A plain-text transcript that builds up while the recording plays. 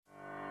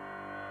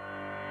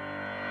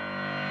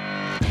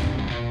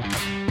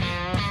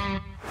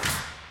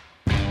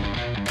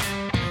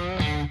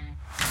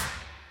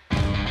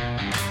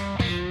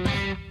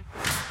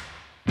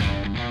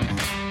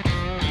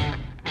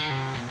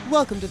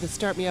Welcome to the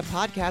Start Me Up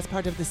podcast,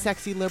 part of the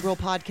Sexy Liberal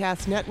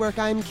Podcast Network.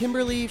 I'm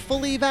Kimberly,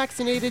 fully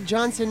vaccinated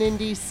Johnson in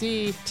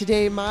D.C.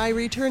 Today, my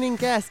returning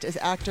guest is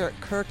actor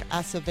Kirk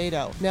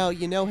Acevedo. Now,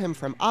 you know him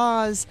from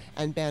Oz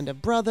and Band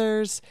of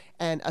Brothers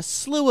and a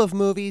slew of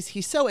movies.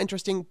 He's so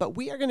interesting, but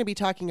we are going to be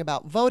talking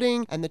about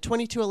voting and the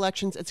 22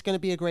 elections. It's going to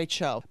be a great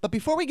show. But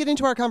before we get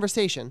into our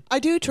conversation, I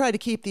do try to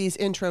keep these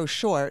intros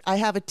short. I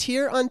have a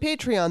tier on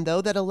Patreon,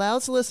 though, that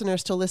allows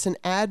listeners to listen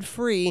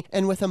ad-free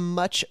and with a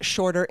much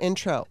shorter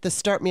intro. The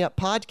Start Me Up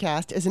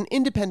podcast is an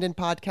independent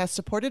podcast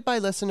supported by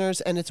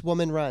listeners, and it's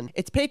woman-run.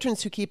 It's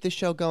patrons who keep the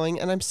show going,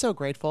 and I'm so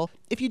grateful.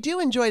 If you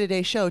do enjoy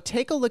today's show,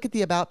 take a look at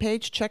the About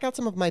page. Check out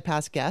some of my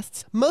past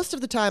guests. Most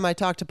of the time, I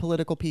talk to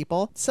political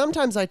people.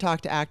 Sometimes I talk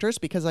to actors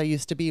because I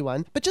used to be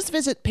one. But just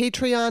visit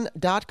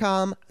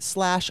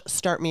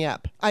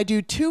patreon.com/startmeup. I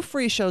do 2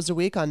 free shows a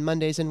week on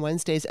Mondays and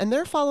Wednesdays, and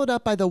they're followed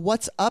up by the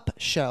What's Up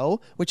show,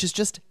 which is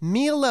just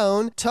me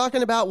alone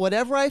talking about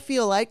whatever I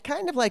feel like,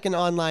 kind of like an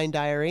online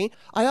diary.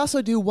 I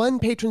also do one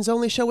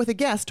patrons-only show with a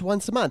guest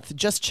once a month.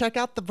 Just check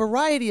out the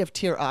variety of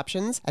tier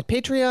options at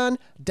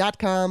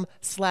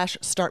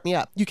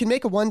patreon.com/startmeup. You can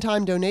make a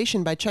one-time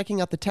donation by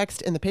checking out the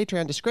text in the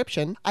Patreon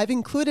description. I've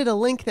included a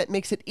link that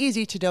makes it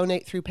easy to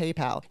donate through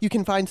PayPal. You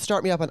can find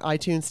Start Me Up on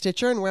iTunes,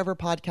 Stitcher, and wherever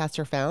podcasts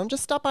are found.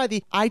 Just stop by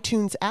the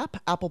iTunes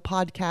app, Apple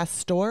Podcast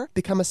Store,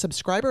 become a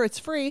subscriber. It's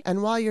free.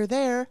 And while you're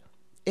there,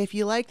 if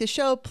you like the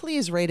show,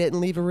 please rate it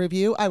and leave a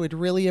review. I would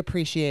really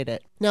appreciate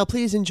it. Now,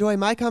 please enjoy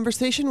my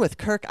conversation with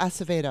Kirk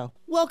Acevedo.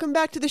 Welcome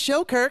back to the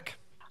show, Kirk.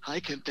 Hi,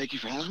 Kim. Thank you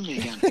for having me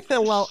again.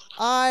 Well,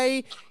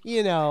 I'm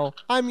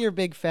your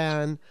big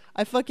fan.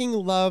 I fucking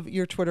love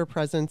your Twitter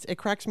presence. It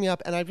cracks me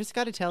up, and I've just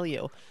got to tell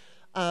you,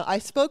 I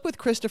spoke with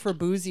Christopher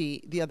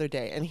Boozy the other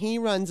day, and he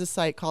runs a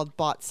site called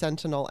Bot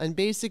Sentinel, and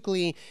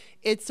basically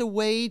it's a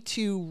way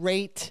to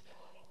rate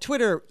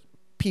Twitter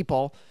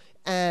people.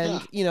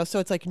 And, so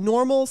it's like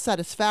normal,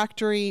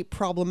 satisfactory,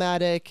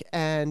 problematic,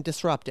 and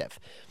disruptive.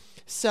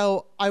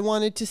 So I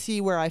wanted to see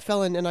where I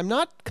fell in, and I'm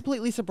not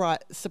completely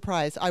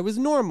surprised. I was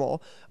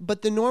normal,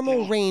 but the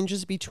normal range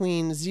is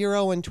between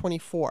 0 and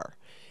 24.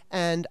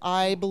 And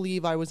I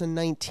believe I was a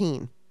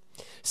 19.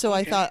 So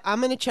I thought, I'm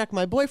going to check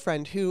my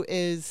boyfriend, who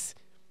is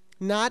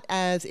not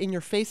as in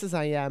your face as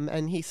I am,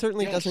 and he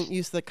certainly doesn't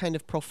use the kind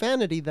of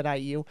profanity that I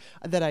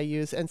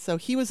use. And so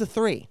he was a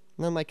 3.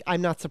 And I'm like,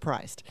 I'm not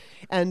surprised.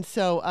 And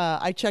so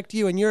I checked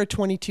you, and you're a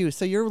 22.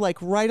 So you're like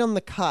right on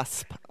the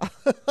cusp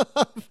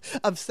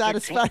of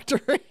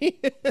satisfactory.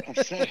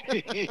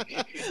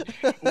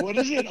 What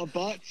is it?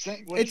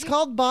 It's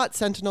called Bot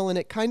Sentinel, and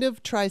it kind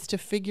of tries to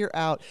figure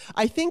out.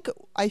 I think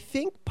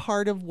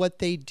part of what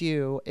they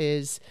do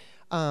is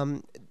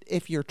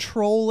if you're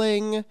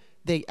trolling,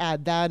 they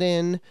add that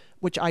in,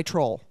 which I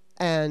troll.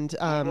 And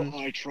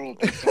I troll.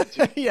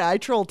 yeah, I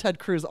troll Ted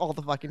Cruz all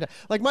the fucking time.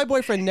 Like, my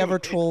boyfriend never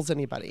trolls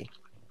anybody.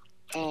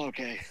 Oh,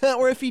 okay.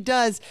 Or if he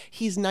does,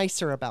 he's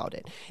nicer about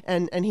it.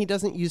 And he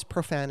doesn't use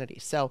profanity.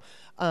 So,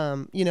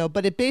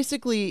 but it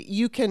basically,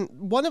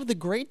 one of the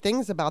great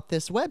things about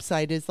this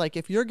website is, like,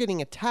 if you're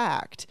getting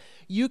attacked,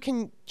 you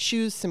can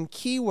choose some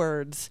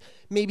keywords.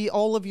 Maybe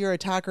all of your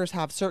attackers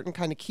have certain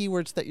kind of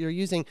keywords that you're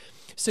using.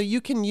 So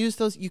you can use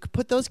those, you can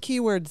put those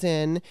keywords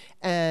in,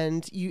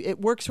 and it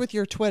works with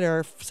your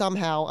Twitter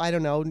somehow. I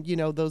don't know,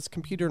 those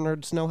computer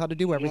nerds know how to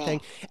do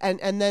everything. Yeah.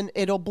 And then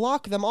it'll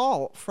block them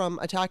all from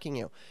attacking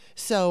you.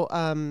 So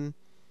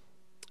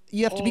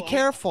you have to be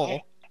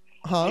careful.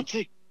 I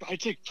take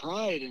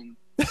pride in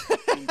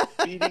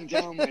beating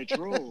down my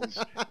trolls.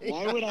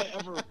 Why would I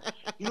ever?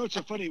 It's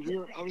so funny.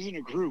 I was in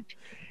a group,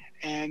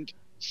 and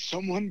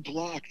someone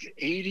blocked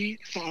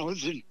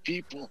 80,000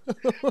 people.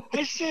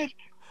 I said,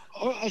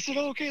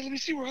 okay, let me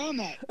see where I'm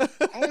at.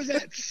 I was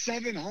at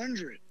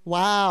 700.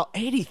 Wow,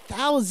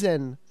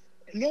 80,000.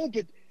 No,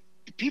 but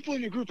people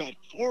in the group had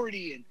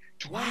 40 and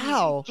 20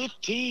 and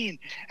 15.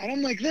 And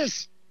I'm like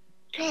this.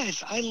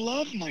 Guys, I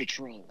love my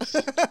trolls.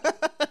 I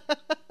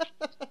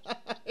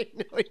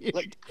know you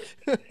like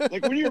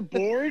when you're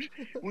bored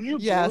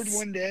bored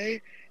one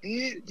day, and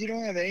you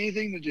don't have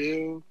anything to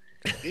do,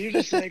 and you're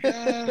just like,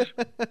 I'm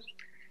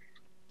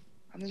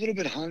a little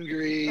bit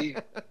hungry.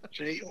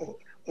 Should I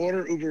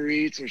order Uber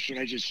Eats, or should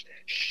I just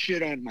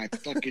shit on my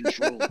fucking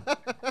troll?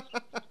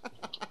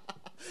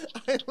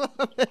 I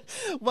love it.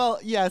 Well,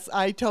 yes,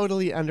 I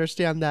totally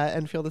understand that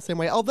and feel the same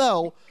way.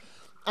 Although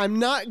I'm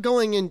not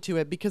going into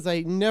it because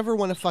I never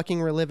want to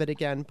fucking relive it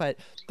again. But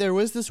there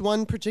was this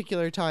one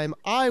particular time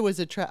I was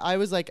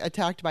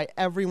attacked by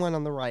everyone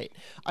on the right.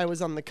 I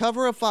was on the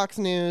cover of Fox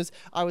News.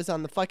 I was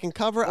on the fucking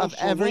cover of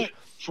every. What?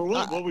 For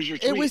what? What was your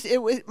tweet?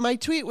 It was my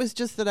tweet was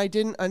just that I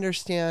didn't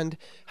understand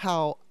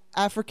how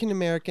African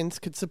Americans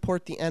could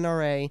support the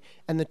NRA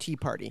and the Tea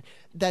Party.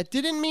 That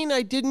didn't mean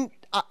I didn't.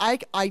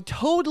 I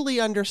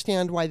totally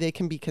understand why they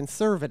can be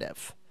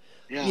conservative.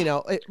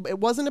 Yeah. It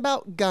wasn't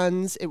about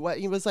guns. It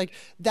was like,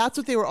 that's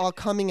what they were all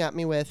coming at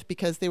me with,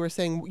 because they were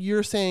saying,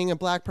 you're saying a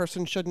black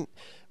person shouldn't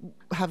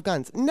have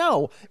guns.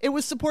 No, it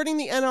was supporting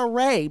the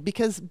NRA,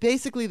 because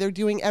basically they're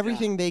doing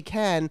everything they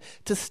can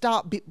to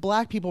stop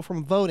black people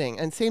from voting.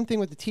 And same thing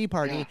with the Tea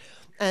Party.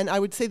 And I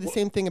would say the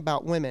same thing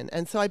about women.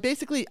 And so I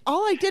basically,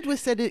 all I did was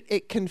said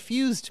it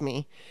confused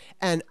me.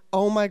 And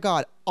oh my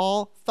God,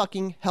 all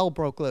fucking hell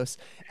broke loose.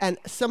 And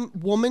some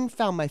woman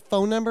found my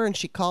phone number and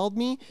she called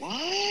me.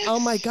 What? Oh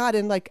my God.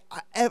 And like,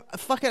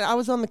 I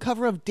was on the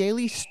cover of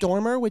Daily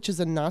Stormer, which is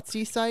a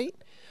Nazi site.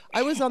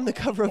 I was on the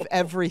cover of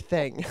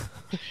everything.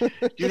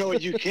 You know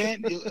what? You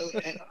can't.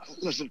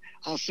 Listen,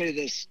 I'll say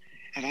this,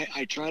 and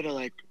I try to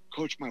like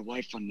coach my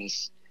wife on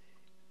this.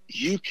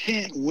 You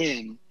can't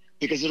win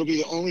because it'll be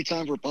the only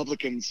time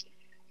Republicans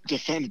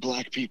defend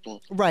black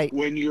people. Right.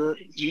 When you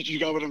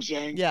got what I'm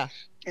saying? Yeah.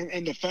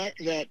 And the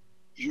fact that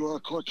you're a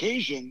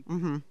Caucasian,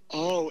 Mm-hmm.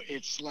 oh,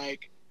 it's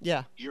like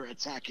Yeah. you're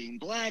attacking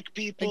black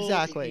people.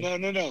 Exactly.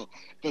 No.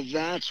 But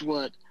that's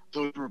what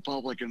those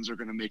Republicans are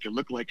going to make it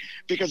look like,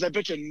 because I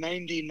bet you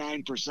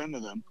 99%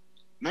 of them,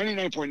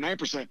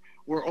 99.9%,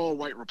 were all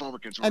white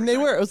Republicans. And they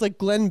were. It was like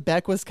Glenn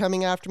Beck was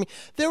coming after me.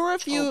 There were a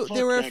few. fuck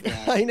There were. that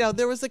guy. I know.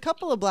 There was a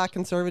couple of black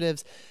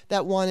conservatives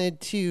that wanted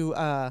to,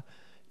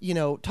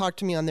 talk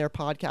to me on their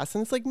podcast,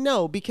 and it's like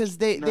no, because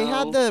they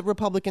had No. the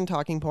Republican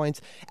talking points.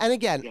 And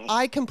again, Yes.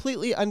 I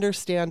completely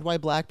understand why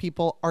black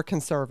people are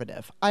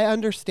conservative. I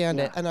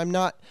understand it, Yeah. and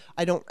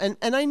I don't,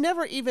 and I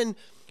never even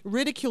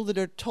ridiculed it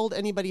or told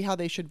anybody how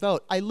they should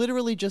vote. I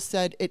literally just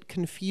said it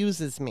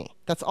confuses me.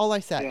 That's all I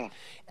said. Yeah.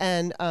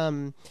 And,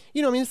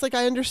 it's like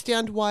I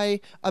understand why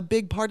a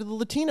big part of the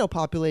Latino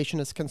population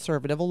is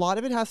conservative. A lot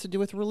of it has to do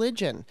with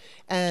religion.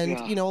 And,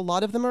 Yeah. a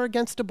lot of them are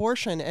against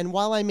abortion. And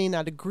while I may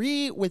not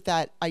agree with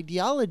that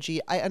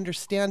ideology, I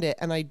understand it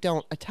and I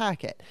don't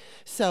attack it.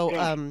 So,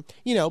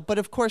 Yeah. but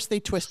of course they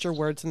twist your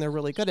words and they're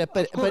really good at it.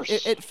 But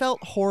course. it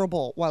felt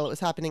horrible while it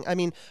was happening. I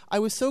mean, I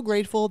was so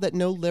grateful that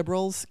no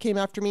liberals came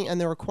after me, and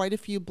there were quite a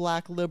few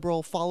black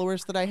liberal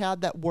followers that I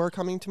had that were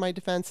coming to my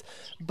defense.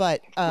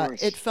 But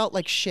course. it felt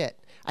like shit.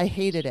 I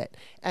hated it.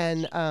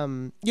 And,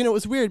 it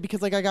was weird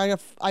because like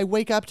I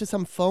wake up to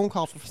some phone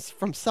call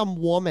from some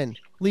woman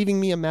leaving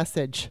me a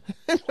message.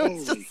 It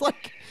was Holy- just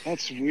like,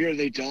 That's weird.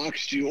 They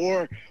doxed you,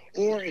 or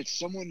it's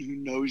someone who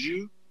knows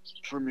you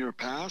from your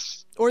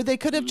past. or they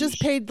could have just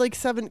paid like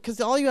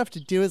because all you have to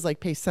do is like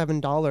pay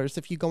 $7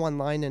 if you go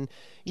online and,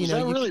 Does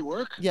that really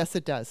work? Yes,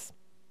 it does.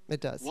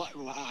 It does.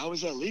 How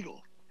is that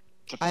legal?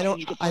 I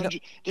don't-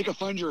 They can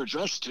find your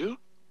address too.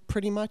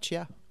 Pretty much,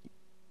 yeah.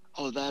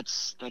 Oh,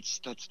 that's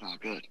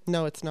not good.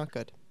 No, it's not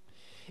good.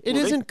 It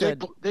Well, isn't they,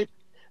 good.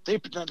 They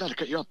not to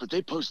cut you off, but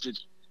they posted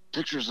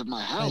pictures of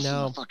my house on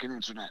know. the fucking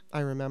internet.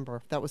 I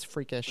remember. That was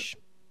freakish.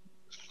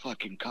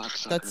 Fucking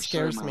cocksucker. That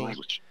scares Sorry, my me.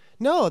 language.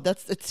 No,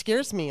 it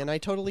scares me, and I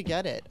totally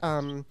get it.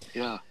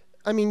 Yeah.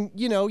 I mean,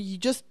 you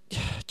just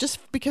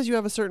because you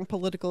have a certain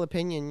political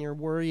opinion, you're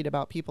worried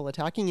about people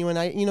attacking you. And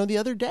the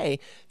other day,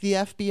 the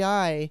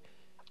FBI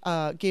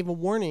gave a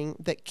warning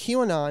that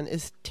QAnon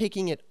is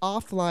taking it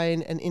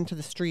offline and into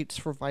the streets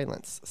for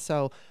violence.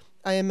 So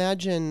I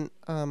imagine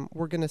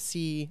we're going to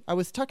see. I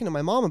was talking to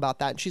my mom about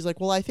that, and she's like,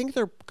 well, I think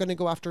they're going to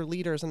go after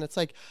leaders. And it's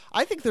like,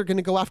 I think they're going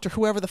to go after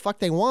whoever the fuck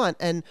they want.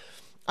 And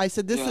I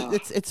said,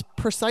 it's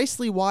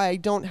precisely why I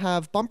don't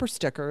have bumper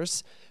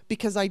stickers,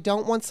 because I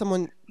don't want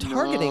someone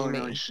targeting me.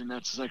 No,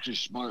 that's actually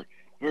smart.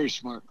 Very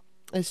smart.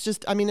 It's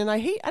just, I don't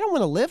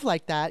want to live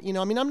like that.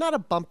 I'm not a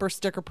bumper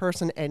sticker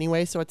person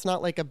anyway, so it's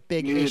not like a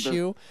big Me neither.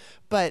 issue.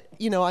 But,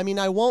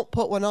 I won't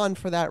put one on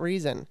for that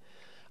reason.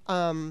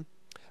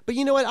 But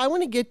you know what? I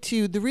want to get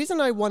to the reason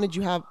I wanted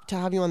to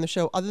have you on the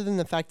show, other than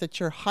the fact that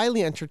you're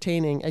highly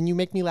entertaining and you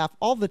make me laugh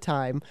all the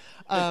time.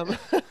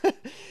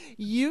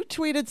 You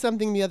tweeted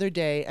something the other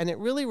day, and it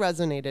really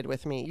resonated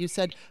with me. You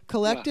said,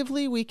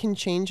 collectively, we can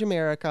change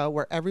America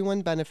where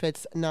everyone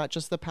benefits, not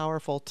just the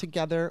powerful.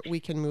 Together, we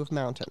can move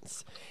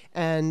mountains.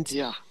 And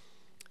Yeah.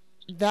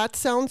 that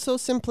sounds so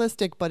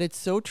simplistic, but it's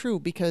so true,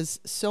 because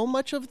so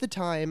much of the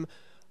time,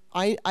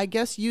 I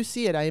guess you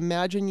see it. I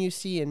imagine you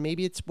see, and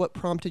maybe it's what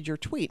prompted your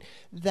tweet,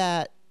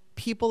 that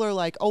people are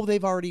like, oh,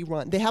 they've already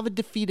run. They have a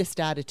defeatist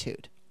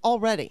attitude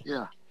already.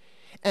 Yeah.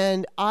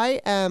 And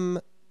I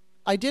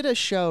did a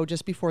show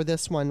just before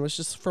this one, was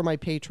just for my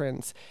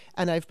patrons,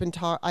 and I've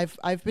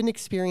been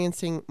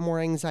experiencing more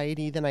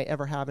anxiety than I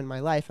ever have in my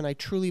life, and I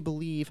truly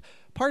believe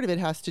part of it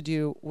has to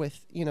do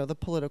with the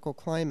political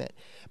climate.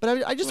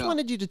 But I just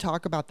wanted you to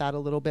talk about that a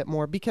little bit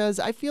more, because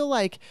I feel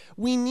like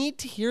we need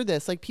to hear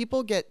this. Like,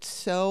 people get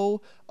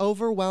so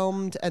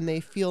overwhelmed and they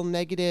feel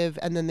negative,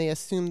 and then they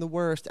assume the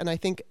worst. And I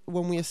think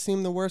when we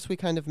assume the worst, we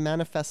kind of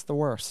manifest the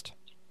worst.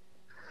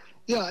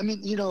 Yeah, I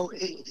mean,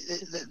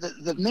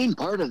 the main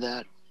part of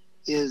that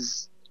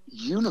is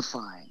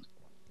unifying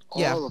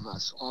all of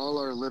us, all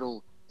our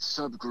little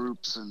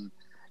subgroups and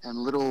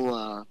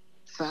little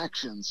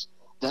factions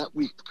that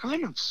we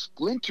kind of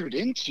splintered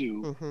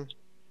into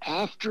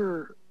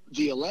after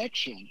the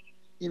election.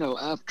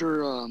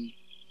 After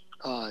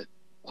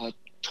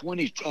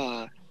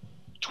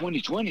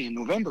 2020 in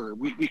November,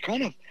 we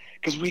kind of,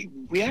 because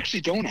we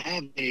actually don't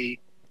have a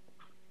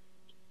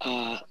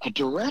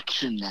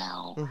direction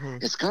now.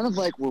 It's kind of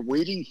like we're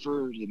waiting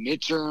for the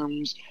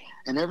midterms,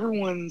 and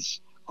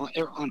everyone's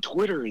on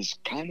Twitter is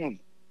kind of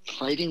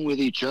fighting with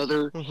each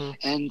other,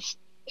 and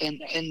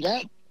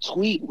that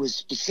tweet was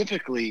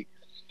specifically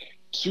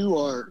to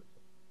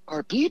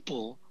our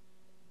people,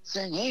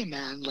 saying, "Hey,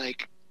 man,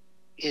 like,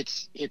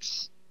 it's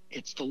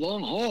the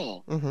long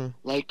haul. Mm-hmm.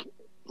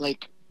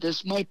 Like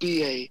this might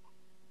be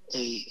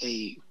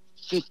a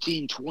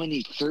 15,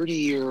 20, 30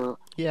 year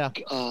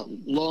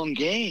long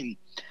game,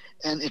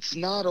 and it's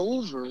not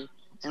over.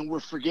 And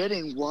we're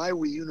forgetting why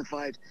we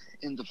unified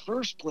in the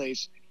first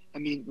place. I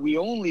mean, we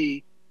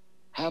only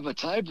have a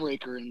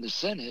tiebreaker in the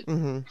Senate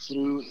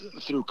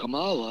through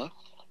Kamala,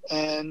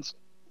 and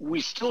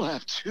we still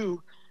have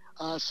two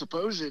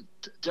supposed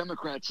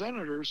Democrat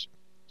senators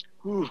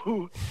who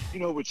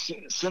with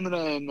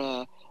Sinema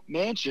and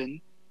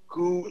Manchin,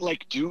 who,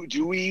 like,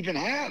 do we even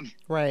have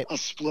a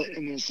split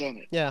in the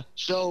Senate? Yeah.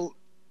 So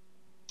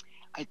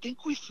I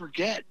think we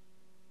forget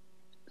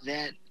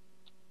that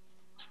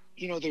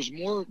there's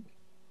more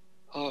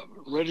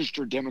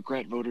registered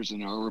Democrat voters than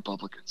there are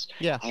Republicans.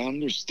 Yeah. I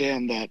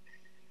understand that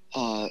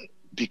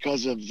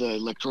because of the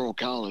Electoral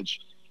College,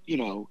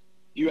 you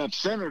have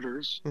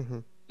senators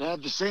that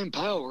have the same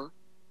power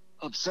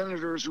of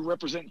senators who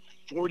represent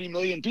 40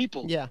 million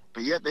people. Yeah.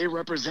 But yet they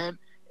represent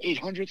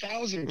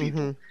 800,000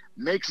 people.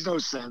 Makes no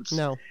sense.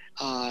 No.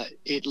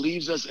 It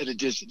leaves us at a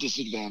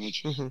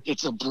disadvantage.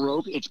 It's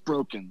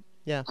broken.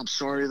 Yeah. I'm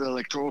sorry, the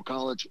Electoral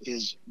College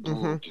is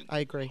broken. I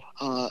agree.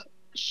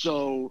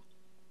 So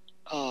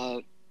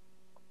I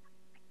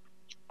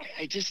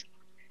just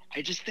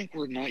think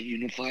we're not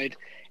unified,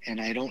 and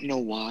I don't know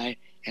why,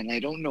 and I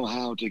don't know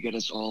how to get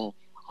us all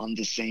on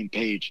the same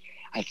page.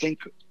 I think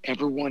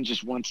everyone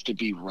just wants to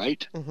be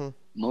right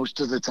most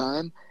of the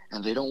time,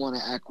 and they don't want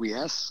to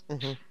acquiesce.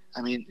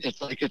 I mean,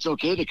 it's like, it's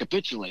okay to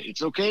capitulate.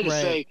 It's okay to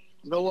say,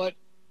 you know what,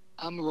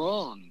 I'm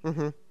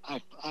wrong.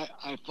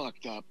 I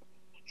fucked up,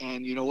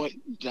 and you know what,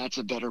 that's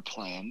a better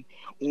plan.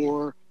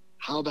 Or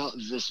how about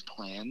this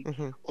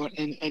plan?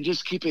 And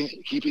just keeping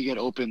it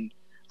open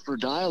for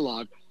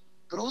dialogue.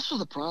 But also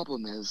the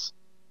problem is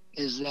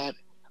that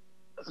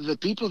the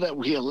people that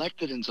we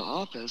elected into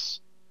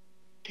office,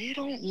 they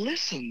don't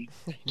listen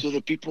to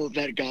the people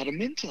that got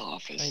them into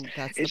office.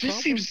 It just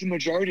seems the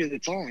majority of the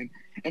time,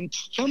 and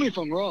tell me if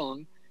I'm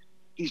wrong,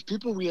 these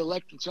people we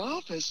elect into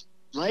office,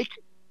 like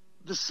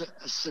the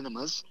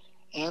cinemas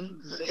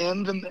and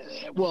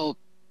the,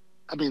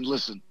 I mean,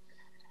 listen,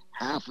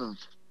 half of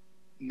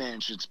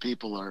Manchin's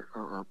people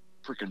are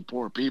freaking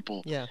poor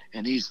people. Yeah.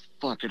 And he's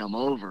fucking them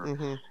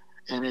over.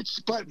 And it's,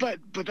 but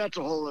that's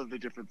a whole other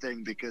different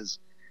thing, because,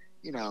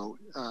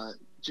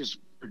 just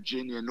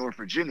Virginia, North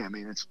Virginia, I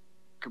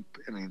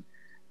mean,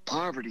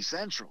 poverty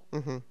central,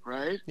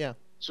 right? Yeah.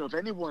 So if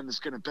anyone is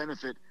going to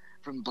benefit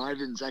from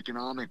Biden's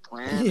economic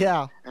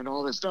plan and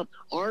all this stuff,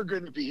 are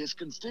going to be his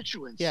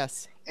constituents.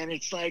 Yes. And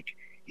it's like,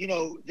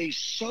 they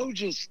so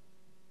just,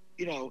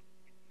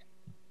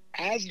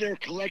 as they're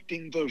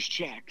collecting those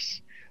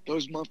checks,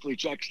 those monthly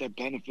checks that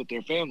benefit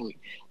their family,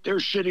 they're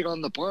shitting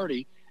on the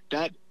party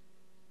that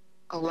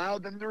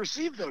allowed them to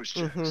receive those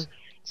checks.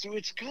 So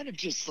it's kind of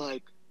just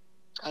like,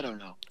 I don't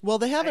know. Well,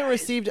 they haven't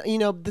received,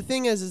 the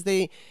thing is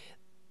they,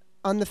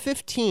 on the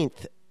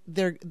 15th,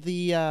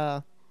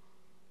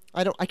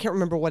 I can't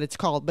remember what it's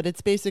called, but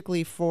it's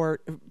basically for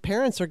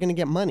parents are going to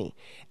get money.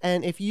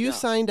 And if you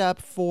signed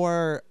up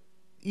for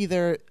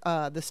either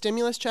the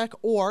stimulus check,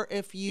 or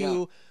if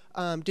you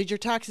did your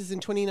taxes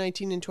in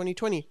 2019 and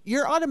 2020,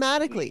 you're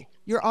automatically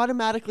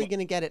going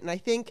to get it. And I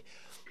think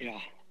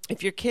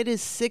if your kid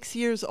is 6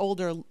 years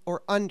older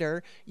or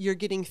under, you're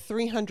getting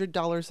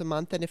 $300 a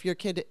month. And if your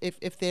kid,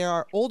 if they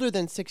are older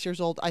than 6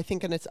 years old, I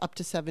think, and it's up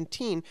to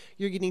 17,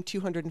 you're getting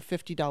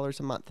 $250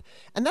 a month.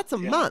 And that's a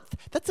month.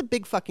 That's a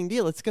big fucking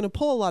deal. It's going to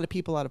pull a lot of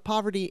people out of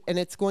poverty, and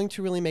it's going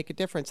to really make a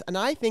difference. And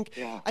I think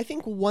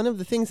one of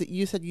the things that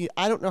you said,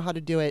 I don't know how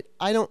to do it.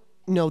 I don't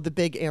know the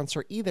big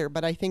answer either,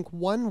 but I think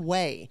one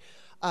way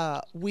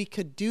we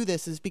could do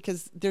this is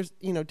because there's,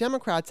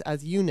 Democrats,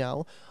 as you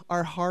know,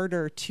 are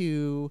harder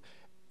to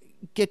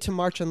get to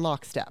march in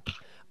lockstep.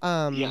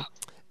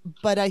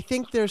 But I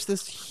think there's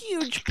this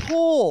huge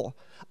pool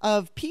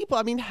of people.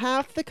 I mean,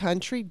 half the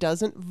country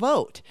doesn't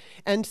vote.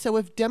 And so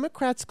if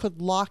Democrats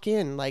could lock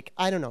in, like,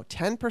 I don't know,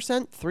 10%,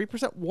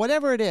 3%,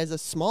 whatever it is, a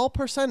small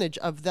percentage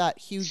of that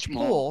huge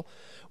pool,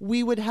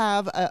 we would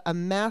have a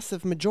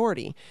massive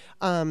majority.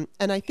 And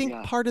I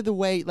think part of the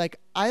way, like,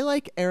 I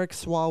like Eric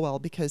Swalwell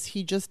because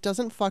he just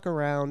doesn't fuck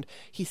around.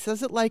 He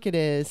says it like it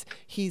is.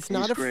 He's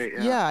not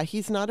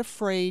he's not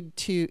afraid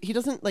to, he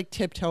doesn't like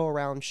tiptoe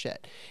around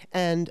shit.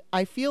 And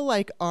I feel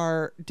like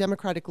our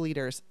Democratic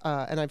leaders,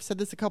 and I've said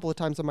this a couple of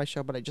times on my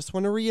show, but I just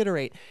want to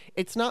reiterate,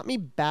 it's not me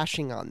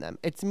bashing on them.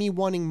 It's me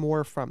wanting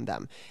more from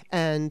them.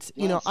 And,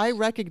 I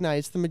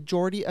recognize the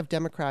majority of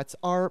Democrats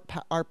are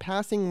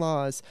passing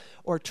laws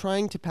or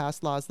trying to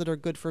pass laws that are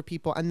good for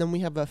people. And then we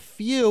have a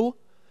few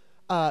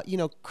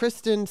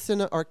Kirsten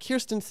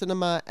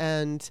Sinema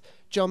and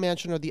Joe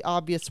Manchin are the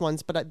obvious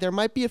ones, but there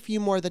might be a few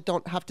more that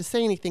don't have to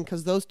say anything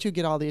because those two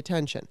get all the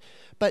attention.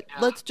 But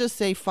let's just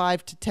say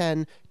 5 to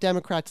 10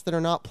 Democrats that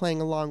are not playing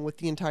along with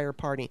the entire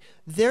party.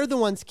 They're the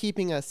ones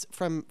keeping us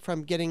from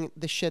getting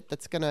the shit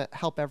that's going to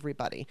help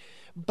everybody.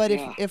 But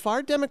if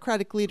our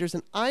Democratic leaders,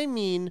 and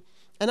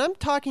I'm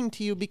talking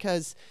to you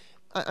because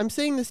I'm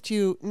saying this to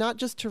you not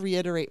just to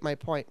reiterate my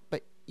point,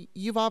 but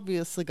you've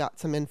obviously got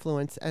some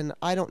influence, and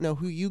I don't know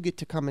who you get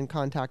to come in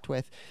contact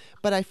with,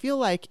 but I feel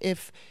like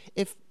if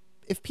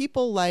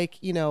people like,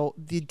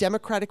 the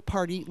Democratic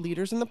Party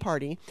leaders in the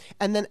party,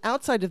 and then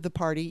outside of the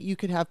party, you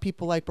could have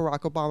people like Barack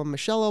Obama,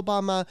 Michelle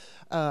Obama,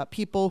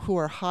 people who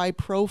are high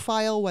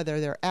profile, whether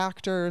they're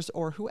actors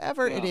or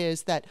whoever it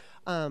is that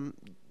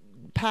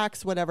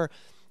PACs, whatever.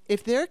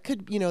 If there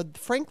could,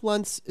 Frank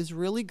Luntz is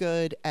really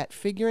good at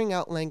figuring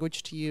out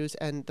language to use,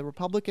 and the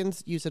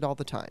Republicans use it all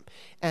the time.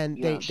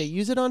 And they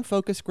use it on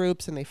focus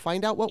groups, and they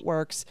find out what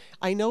works.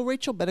 I know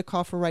Rachel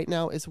Bitecofer right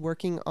now is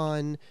working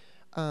on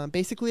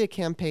basically a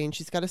campaign.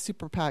 She's got a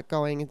super PAC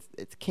going.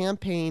 It's a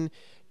campaign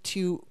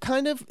to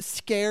kind of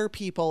scare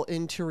people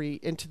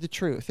into the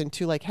truth,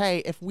 into like,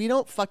 hey, if we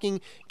don't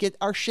fucking get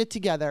our shit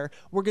together,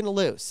 we're gonna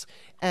lose.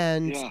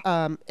 And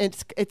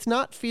it's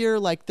not fear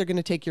like they're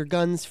gonna take your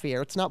guns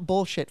fear. It's not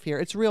bullshit fear.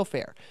 It's real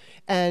fear.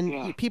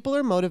 And people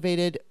are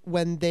motivated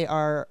when they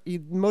are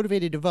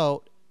motivated to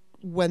vote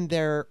when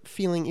they're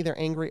feeling either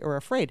angry or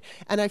afraid.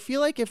 And I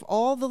feel like if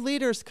all the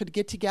leaders could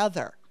get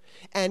together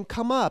and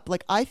come up,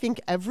 like, I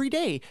think every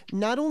day,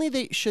 not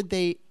only should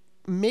they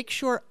make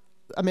sure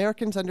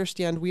Americans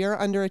understand we are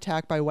under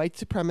attack by white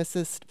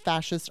supremacist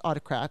fascist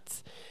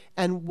autocrats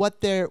and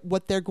what they're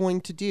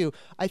going to do.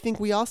 I think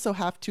we also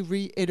have to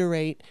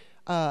reiterate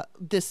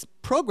this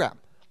program.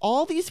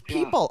 All these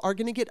people are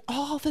going to get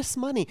all this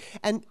money,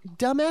 and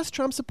dumbass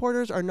Trump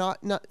supporters are not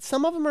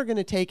some of them are going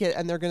to take it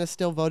and they're going to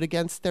still vote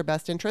against their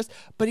best interest.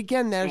 But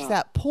again, there's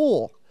that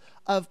pool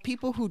of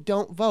people who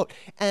don't vote.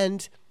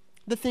 And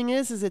the thing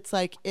is it's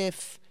like,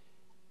 if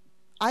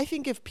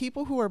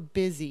people who are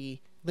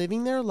busy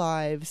living their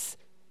lives,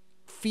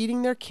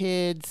 feeding their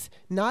kids,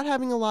 not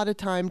having a lot of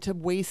time to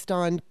waste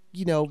on,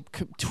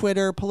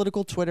 Twitter,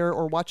 political Twitter,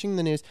 or watching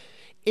the news.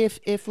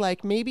 If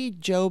like maybe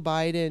Joe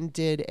Biden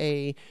did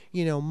a,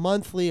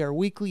 monthly or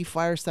weekly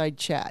fireside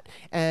chat,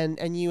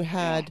 and you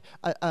had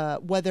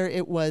whether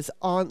it was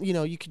on,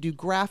 you could do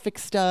graphic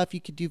stuff,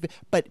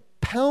 but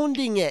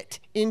pounding it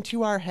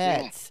into our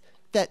heads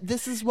that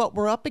this is what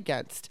we're up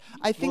against,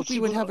 I think we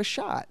would have a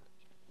shot.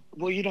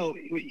 Well,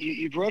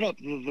 you brought up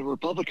the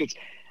Republicans.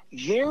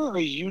 They're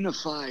a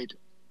unified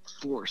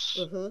force.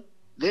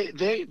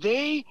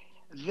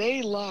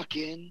 They lock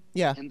in,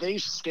 and they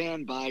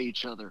stand by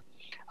each other.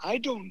 I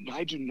do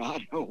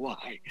not know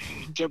why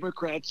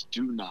Democrats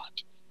do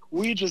not.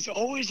 We just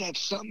always have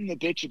something to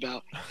bitch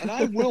about, and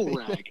I will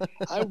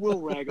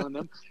rag on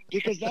them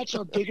because that's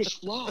our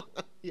biggest flaw.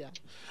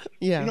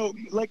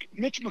 Like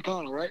Mitch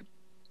McConnell, right?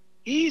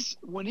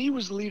 When he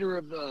was leader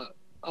of the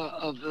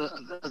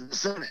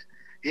Senate,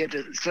 he had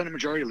the Senate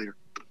Majority Leader.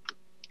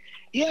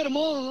 He had them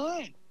all in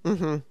line.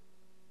 Mm-hmm.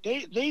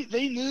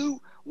 They knew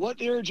what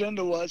their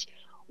agenda was,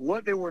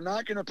 what they were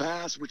not going to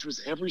pass, which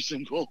was every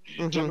single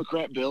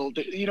Democrat bill.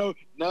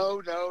 No.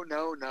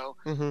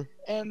 Mm-hmm.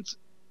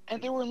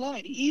 And they were in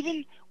line.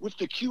 Even with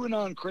the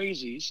QAnon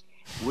crazies,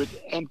 with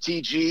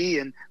MTG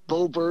and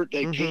Boebert,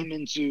 they came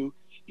into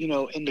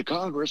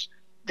Congress.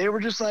 They were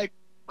just like,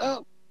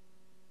 well,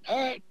 all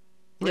right,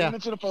 bring them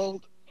into the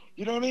fold.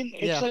 You know what I mean?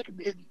 It's like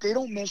they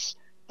don't miss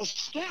a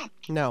step.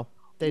 No,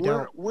 they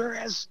don't.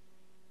 Whereas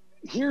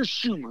here's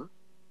Schumer,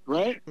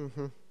 right?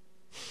 Mm-hmm.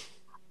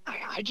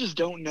 I just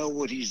don't know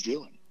what he's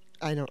doing.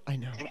 I know.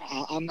 And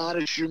I'm not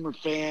a Schumer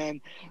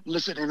fan.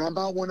 Listen, and I'm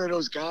not one of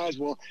those guys.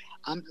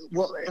 I'm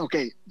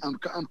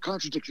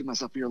contradicting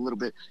myself here a little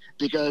bit,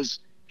 because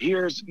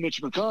here's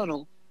Mitch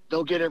McConnell.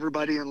 They'll get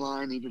everybody in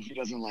line, even if he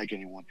doesn't like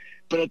anyone.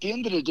 But at the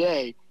end of the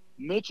day,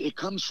 it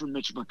comes from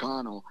Mitch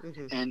McConnell,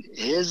 and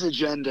his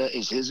agenda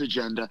is his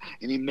agenda,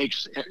 and he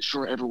makes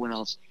sure everyone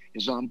else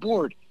is on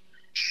board.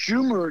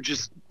 Schumer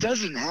just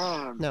doesn't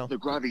have the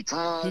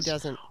gravitas, he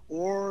doesn't,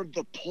 or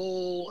the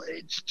pull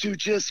to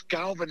just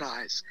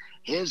galvanize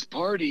his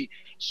party.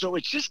 So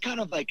it's just kind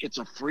of like it's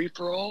a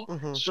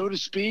free-for-all, so to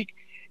speak.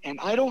 And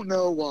I don't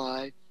know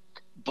why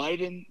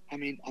Biden,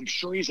 I'm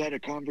sure he's had a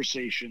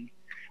conversation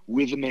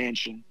with the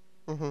Manchin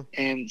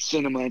and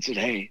Sinema and said,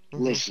 hey,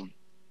 listen.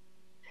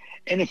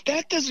 And if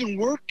that doesn't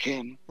work,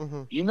 Kim,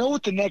 you know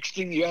what the next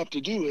thing you have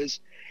to do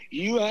is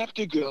you have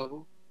to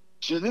go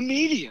to the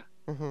media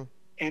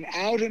and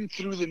out him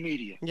through the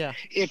media. Yeah.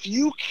 If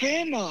you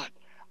cannot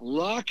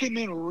lock him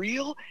in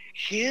real,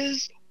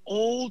 his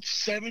old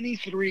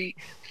 73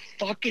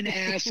 fucking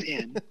ass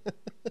in,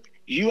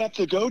 you have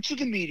to go to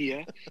the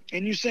media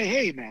and you say,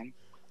 hey, man,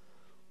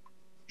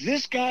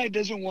 this guy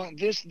doesn't want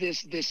this, and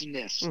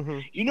this.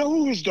 You know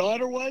who his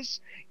daughter was?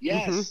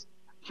 Yes.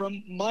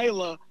 From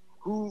Mila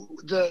who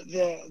the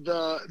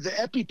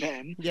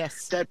EpiPen,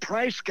 Yes. that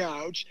price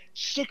gouge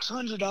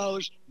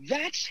 $600.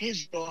 That's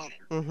his daughter.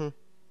 Mm-hmm.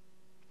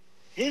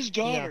 His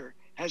daughter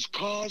has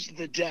caused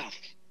the death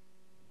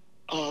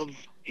of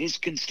his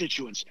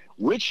constituents,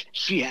 which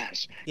she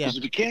has. Yeah. Because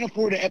if you can't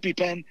afford an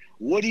EpiPen,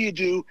 what do you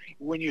do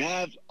when you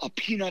have a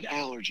peanut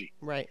allergy?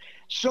 Right.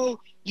 So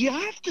you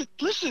have to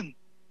listen.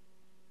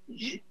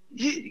 You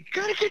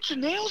gotta get your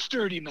nails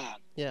dirty, man.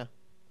 Yeah.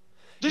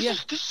 This Yeah.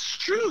 is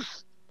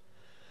truth.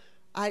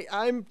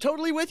 I'm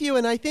totally with you,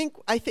 and I think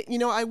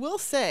I will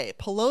say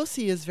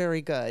Pelosi is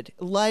very good.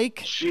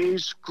 Like,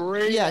 She's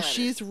great. yeah, at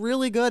she's it.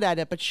 really good at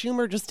it, but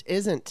Schumer just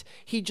isn't.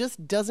 He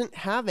just doesn't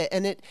have it,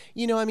 and it.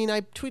 I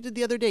tweeted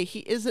the other day.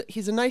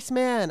 He's a nice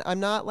man. I'm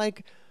not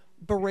like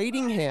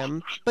berating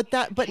him, but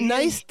He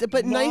nice, is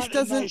but nice not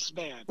doesn't. a nice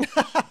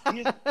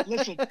man.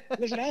 Listen.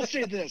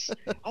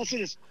 I'll say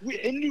this. We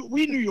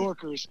New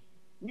Yorkers,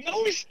 we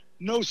always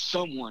know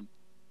someone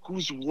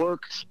who's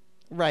worked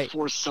Right.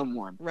 for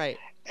someone. Right.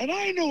 And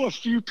I know a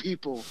few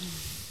people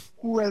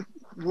who have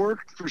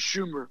worked for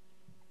Schumer.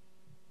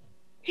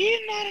 He's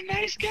not a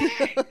nice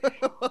guy.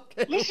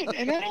 Okay. Listen,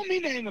 and I don't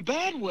mean that in a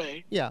bad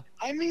way. Yeah.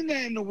 I mean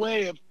that in the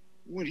way of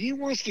when he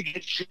wants to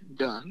get shit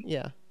done.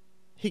 Yeah.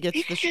 He gets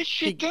He can get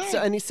shit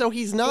done. So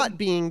he's not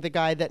being the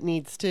guy that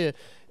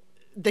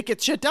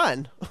gets shit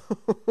done.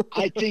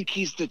 I think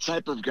he's the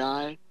type of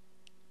guy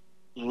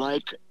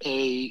like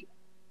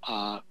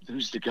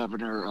who's the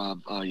governor of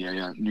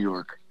New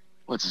York?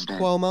 What's his name?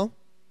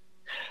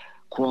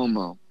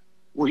 Cuomo.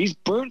 Where he's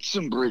burnt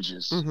some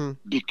bridges Mm-hmm.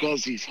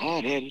 because he's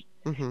hot-headed.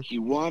 Mm-hmm. He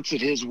wants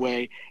it his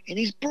way, and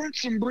he's burnt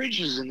some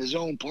bridges in his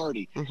own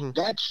party. Mm-hmm.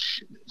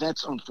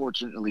 That's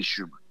unfortunately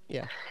Schumer.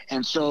 Yeah.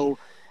 And so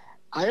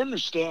I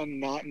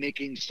understand not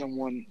making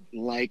someone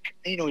like,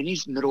 and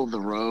he's middle of the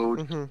road.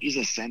 Mm-hmm. He's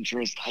a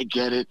centrist. I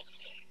get it.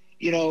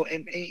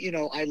 And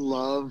I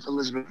love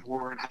Elizabeth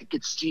Warren. I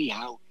could see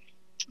how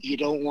you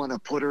don't want to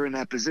put her in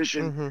that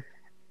position. Mm-hmm.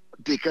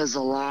 Because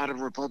a lot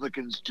of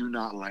Republicans do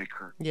not like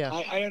her. Yeah.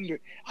 I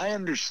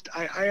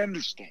understand.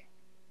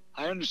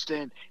 I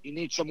understand you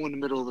need someone in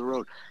the middle of the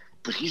road,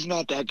 but he's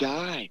not that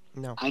guy.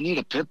 No. I need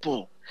a pit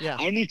bull. Yeah.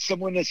 I need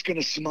someone that's going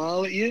to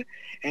smile at you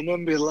and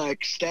then be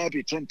like, stab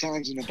you 10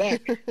 times in the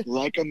back,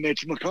 like a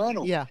Mitch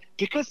McConnell. Yeah.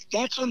 Because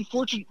that's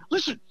unfortunate.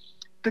 Listen,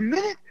 the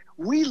minute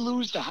we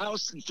lose the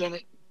House and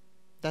Senate,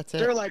 That's it.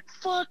 they're like,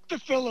 fuck the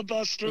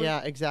filibuster.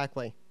 Yeah,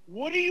 exactly.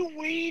 What are you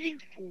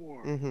waiting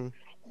for? Mm-hmm.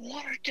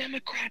 What are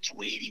Democrats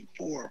waiting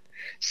for?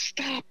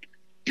 Stop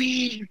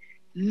being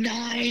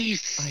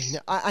nice.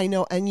 I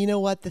know. And you know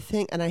what? The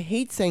thing, and I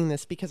hate saying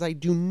this because I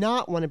do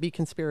not want to be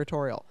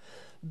conspiratorial,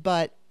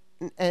 but,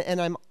 and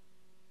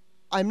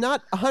I'm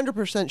not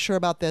 100% sure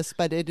about this,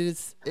 but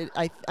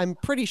I'm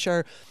pretty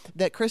sure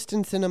that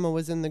Kristen Sinema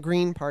was in the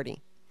Green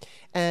Party,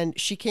 and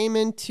she came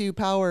into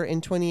power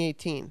in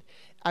 2018.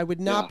 I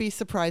would not be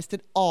surprised at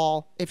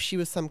all if she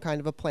was some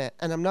kind of a plant.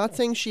 And I'm not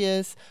saying she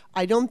is.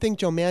 I don't think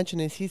Joe Manchin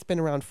is. He's been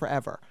around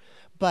forever.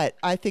 But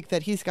I think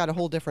that he's got a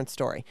whole different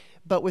story.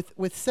 But with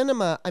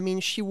Sinema, I mean,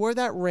 she wore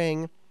that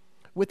ring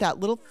with that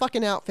little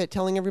fucking outfit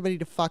telling everybody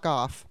to fuck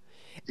off.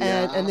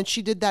 And then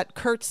she did that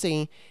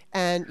curtsy.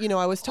 And,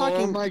 I was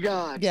talking. Oh, my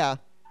God. Yeah.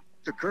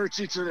 The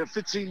curtsy to the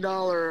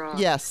 $15.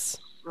 Yes.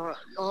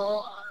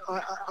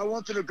 I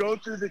wanted to go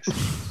through the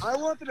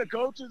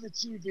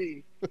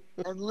TV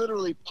and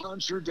literally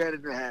punch her dead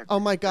in the head. Oh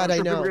my God, I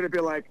know. People are going to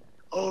be like,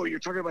 "Oh, you're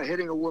talking about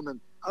hitting a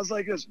woman." I was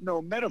like, "This,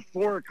 no,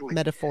 metaphorically."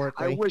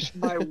 Metaphorically. I wish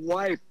my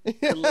wife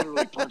could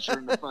literally punch her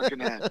in the fucking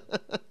head.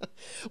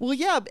 Well,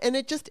 yeah, and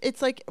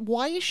it's like,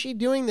 why is she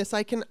doing this?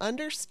 I can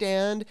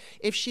understand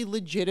if she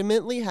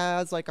legitimately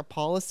has like a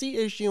policy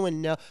issue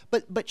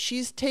but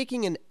she's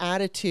taking an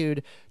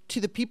attitude to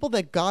the people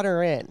that got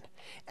her in.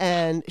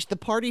 And the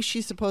party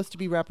she's supposed to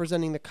be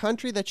representing, the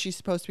country that she's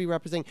supposed to be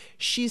representing,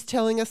 she's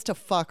telling us to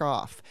fuck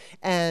off.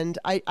 And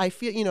I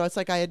feel, it's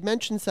like I had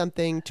mentioned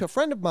something to a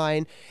friend of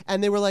mine,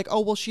 and they were like,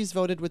 oh, well, she's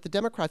voted with the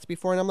Democrats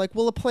before. And I'm like,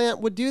 well, a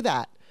plant would do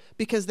that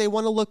because they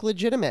want to look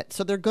legitimate.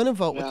 So they're going to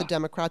vote with the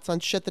Democrats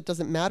on shit that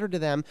doesn't matter to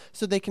them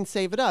so they can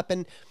save it up.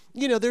 And,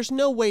 there's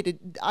no way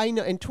I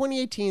know in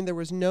 2018, there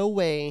was no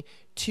way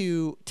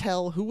to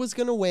tell who was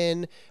going to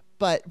win.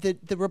 But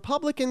the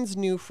Republicans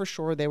knew for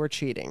sure they were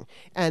cheating,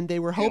 and they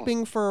were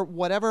hoping for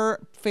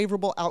whatever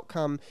favorable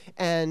outcome.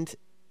 And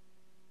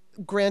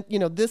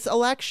this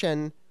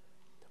election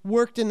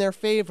worked in their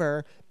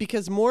favor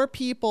because more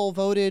people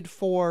voted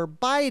for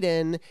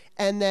Biden.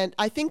 And then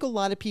I think a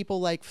lot of people,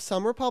 like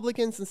some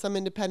Republicans and some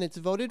independents,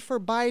 voted for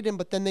Biden,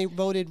 but then they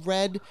voted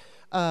red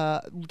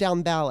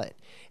down ballot.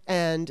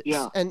 And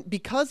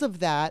because of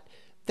that,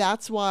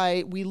 that's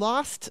why we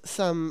lost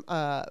some,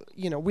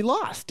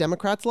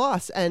 Democrats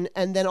lost. And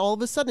then all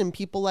of a sudden,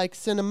 people like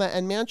Sinema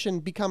and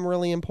Manchin become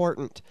really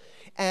important.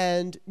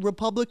 And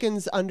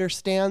Republicans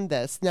understand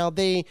this. Now,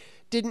 they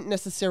didn't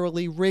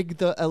necessarily rig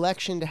the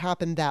election to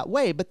happen that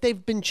way, but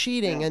they've been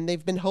cheating and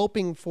they've been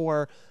hoping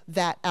for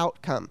that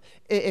outcome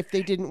if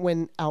they didn't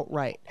win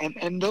outright.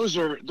 And those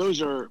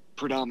are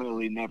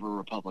predominantly never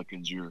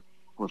Republicans you're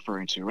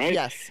referring to, right?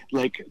 Yes.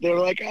 Like they're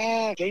like,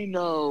 they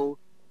know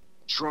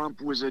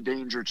Trump was a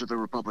danger to the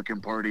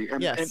Republican Party,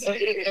 and Yes.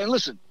 and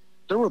listen,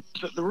 the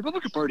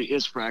Republican Party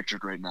is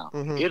fractured right now.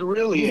 Mhm. It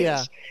really is.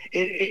 Yeah.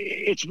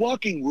 It's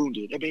walking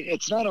wounded. I mean,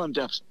 it's not on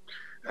death's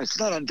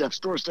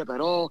doorstep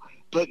at all,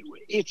 but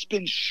it's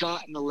been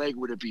shot in the leg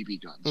with a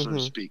BB gun, so to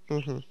speak.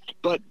 Mm-hmm.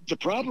 But the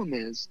problem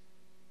is,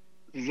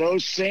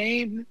 those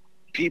same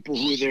people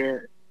who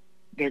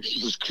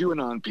those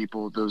QAnon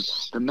people,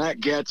 the Matt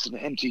Gaetz and the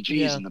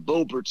MTGs and the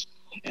Boberts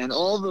and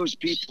all those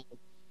people,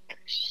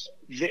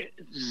 they're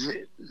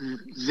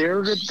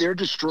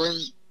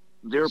destroying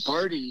their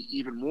party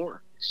even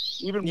more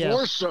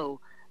so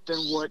than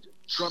what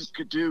Trump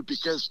could do,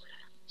 because,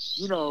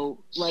 you know,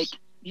 like,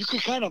 you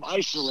could kind of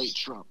isolate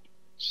Trump.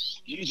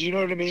 You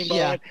know what I mean by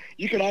that?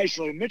 You could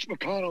isolate. Mitch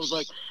McConnell was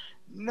like,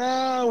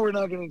 no, we're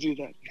not going to do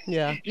that.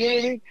 Yeah. You know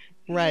what I mean?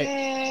 Right.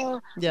 No,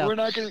 yeah. We're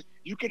not going to.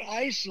 You could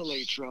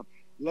isolate Trump.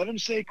 Let him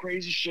say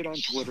crazy shit on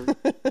Twitter,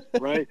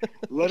 right?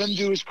 Let him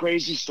do his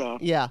crazy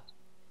stuff. Yeah.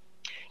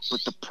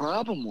 But the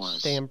problem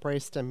was, they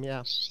embraced him,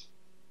 the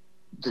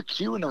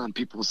QAnon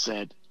people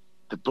said,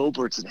 the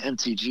Boberts and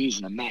MTGs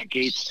and the Matt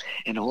Gaetz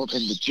and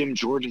the Jim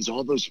Jordans,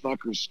 all those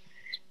fuckers,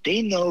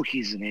 they know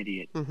he's an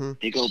idiot. Mm-hmm.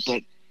 They go,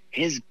 but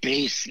his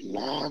base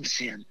loves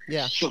him.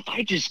 Yeah. So if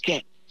I just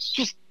get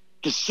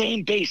the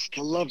same base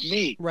to love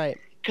me, right?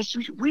 Because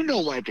we know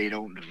why they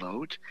don't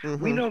vote.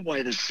 Mm-hmm. We know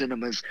why the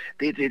cinemas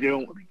they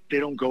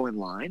don't go in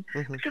line,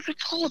 because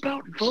it's all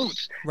about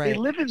votes. Right. They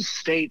live in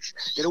states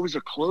that it was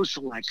a close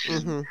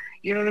election.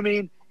 You know what I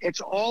mean?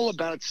 It's all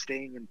about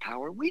staying in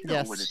power. We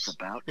know what it's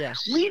about. Yeah.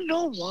 We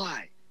know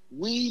why.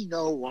 We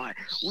know why.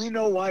 We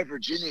know why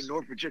Virginia and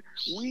North Virginia.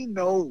 We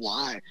know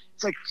why.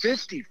 It's like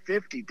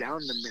 50-50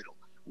 down the middle.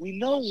 We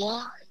know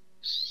why.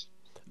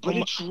 But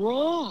it's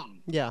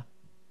wrong. Yeah.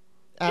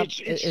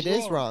 It wrong.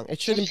 is wrong. It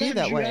shouldn't Sometimes be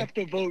that way. You have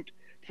to vote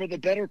for the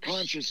better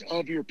conscience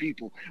of your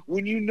people.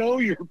 When you know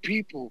your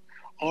people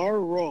are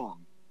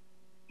wrong,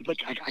 like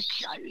I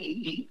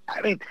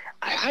mean,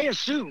 I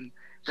assume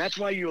that's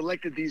why you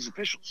elected these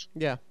officials.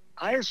 Yeah.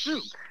 I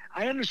assume.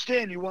 I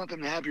understand you want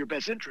them to have your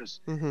best interest,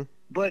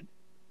 but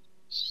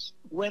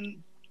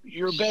when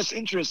your best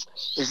interest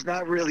is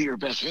not really your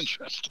best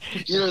interest,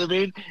 you know what I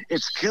mean?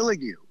 It's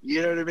killing you.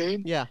 You know what I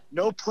mean? Yeah.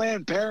 No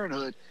Planned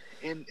Parenthood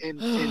in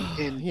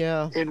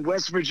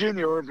West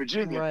Virginia or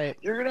Virginia, right.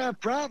 You're gonna have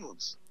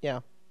problems.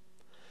 Yeah,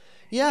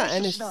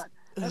 and it's not.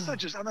 That's not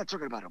just. I'm not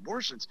talking about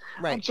abortions.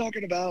 Right. I'm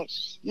talking about,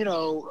 you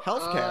know,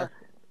 healthcare.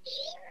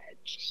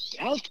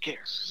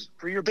 Healthcare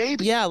for your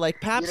baby. Yeah, like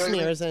pap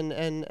smears and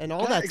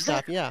all that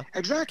stuff. Yeah,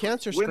 exactly.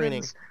 Cancer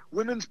screening.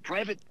 Women's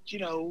private, you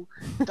know,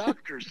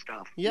 doctor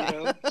stuff. Yeah.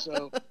 You know?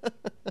 So.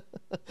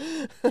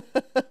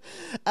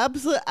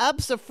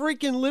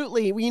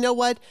 Abso-freaking-lutely. You know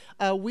what?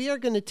 We are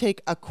going to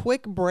take a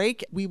quick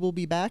break. We will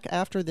be back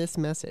after this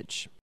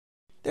message.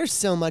 There's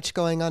so much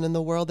going on in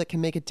the world that can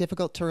make it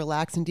difficult to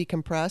relax and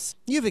decompress.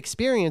 You've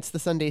experienced the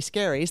Sunday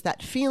Scaries,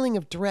 that feeling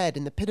of dread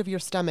in the pit of your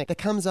stomach that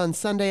comes on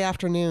Sunday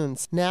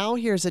afternoons. Now,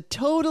 here's a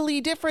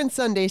totally different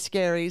Sunday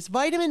Scaries,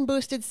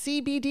 vitamin-boosted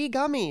CBD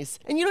gummies.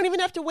 And you don't even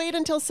have to wait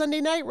until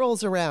Sunday night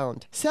rolls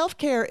around.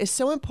 Self-care is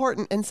so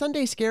important, and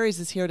Sunday Scaries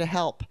is here to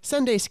help.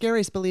 Sunday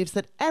Scaries believes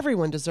that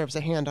everyone deserves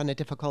a hand on a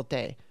difficult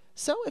day.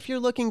 So if you're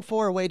looking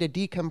for a way to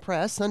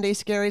decompress, Sunday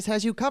Scaries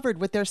has you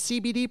covered with their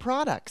CBD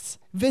products.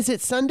 Visit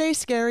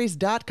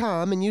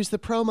sundayscaries.com and use the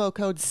promo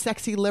code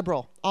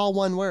SEXYLIBERAL, all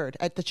one word,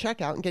 at the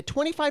checkout and get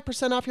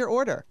 25% off your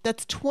order.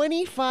 That's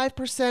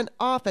 25%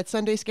 off at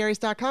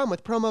sundayscaries.com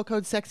with promo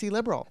code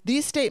SEXYLIBERAL.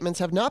 These statements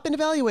have not been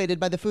evaluated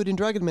by the Food and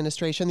Drug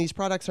Administration. These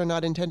products are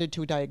not intended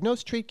to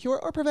diagnose, treat, cure,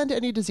 or prevent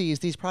any disease.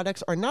 These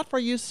products are not for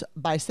use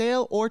by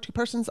sale or to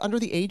persons under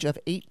the age of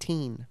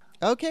 18.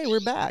 Okay, we're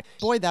back.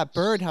 Boy, that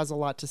bird has a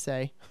lot to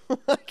say.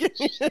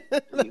 It's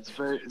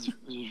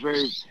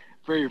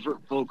very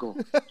vocal.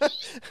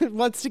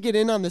 Wants to get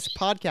in on this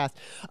podcast.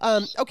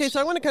 Okay, so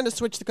I want to kind of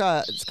switch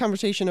this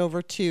conversation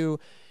over to,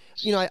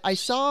 you know, I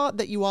saw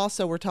that you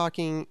also were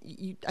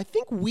talking, I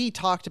think we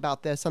talked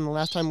about this on the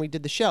last time we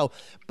did the show,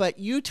 but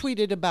you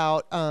tweeted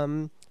about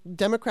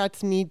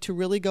Democrats need to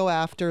really go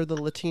after the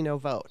Latino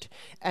vote.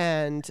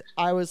 And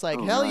I was like,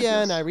 hell yeah.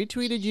 Yes. And I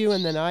retweeted you.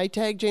 And then I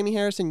tagged Jamie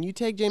Harrison. You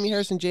tagged Jamie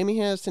Harrison. Jamie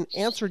Harrison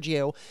answered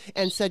you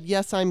and said,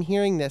 yes, I'm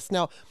hearing this.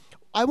 Now,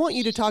 I want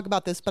you to talk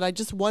about this, but I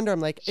just wonder, I'm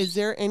like,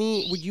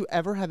 would you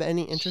ever have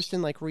any interest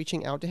in like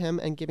reaching out to him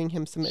and giving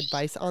him some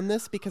advice on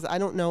this? Because I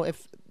don't know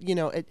if, you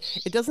know, it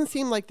doesn't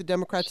seem like the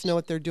Democrats know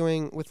what they're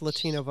doing with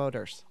Latino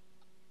voters.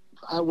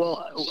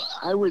 Well,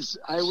 I was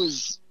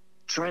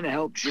trying to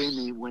help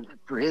Jamie when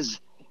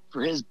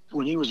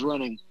he was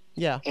running.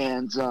 Yeah.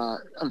 And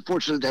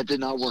unfortunately that did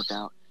not work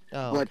out.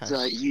 Oh, but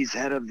okay. He's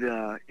head of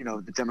the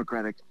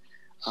Democratic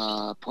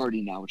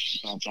Party now, which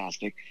is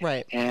fantastic.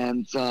 Right.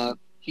 And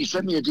he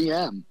sent me a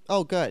DM.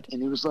 Oh, good.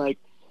 And he's like,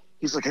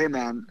 hey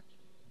man,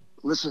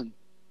 listen,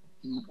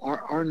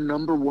 our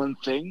number one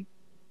thing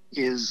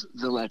is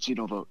the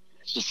Latino vote.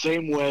 The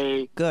same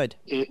way. Good.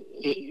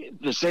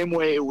 The same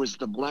way it was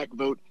the black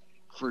vote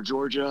for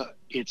Georgia,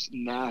 it's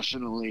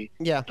nationally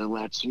Yeah. the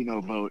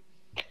Latino vote.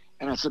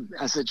 And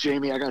I said,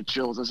 Jamie, I got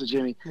chills. I said,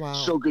 Jamie, Wow.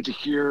 so good to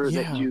hear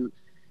Yeah. that you.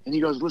 And he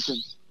goes, listen,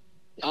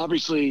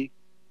 obviously,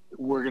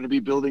 we're going to be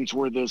building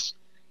toward this.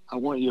 I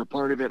want you a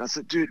part of it. I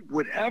said, dude,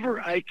 whatever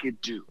I could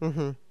do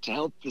Mm-hmm. to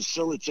help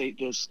facilitate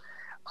this,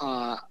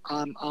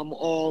 I'm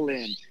all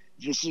in.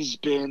 This has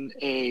been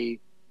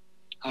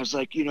I was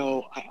like, you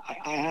know,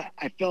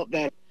 I felt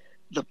that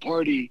the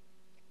party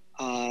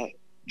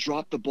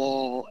dropped the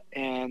ball,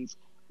 and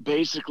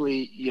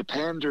basically you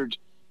pandered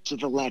to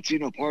the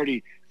Latino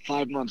party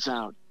 5 months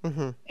out,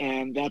 Mm-hmm.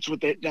 and that's what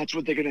they're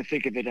going to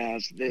think of it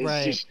as. It's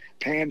Right. just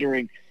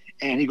pandering.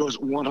 And he goes,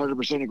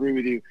 100% agree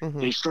with you. Mm-hmm.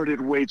 They started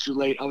way too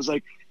late. I was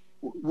like,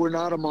 we're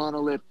not a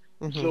monolith.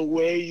 Mm-hmm. The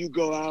way you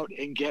go out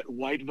and get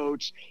white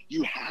votes,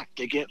 you have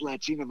to get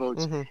Latino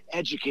votes. Mm-hmm.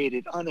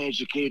 Educated,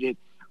 uneducated,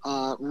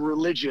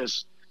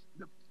 religious,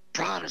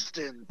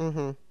 Protestant,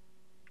 Mm-hmm.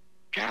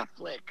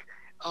 Catholic,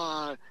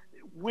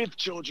 with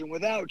children,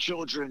 without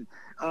children.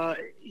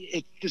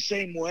 It's the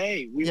same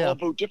way. We Yeah. all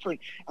vote different.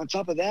 On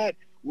top of that,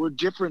 we're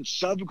different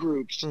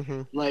subgroups.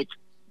 Mm-hmm. Like,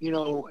 you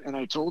know, and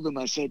I told him,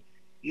 I said,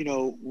 you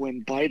know,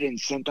 when Biden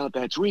sent out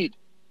that tweet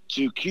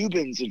to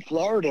Cubans in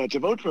Florida to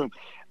vote for him,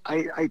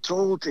 I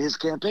told his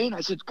campaign, I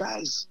said,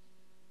 guys,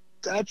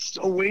 that's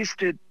a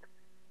wasted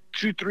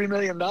 $2-3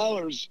 million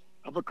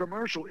of a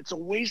commercial. It's a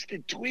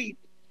wasted tweet.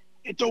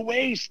 It's a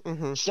waste.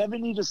 Mm-hmm.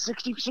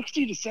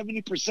 60 to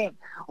 70%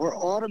 are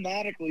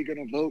automatically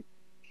going to vote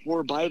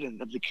for Biden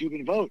of the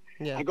Cuban vote.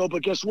 Yeah. I go,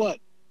 but guess what?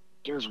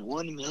 There's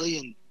 1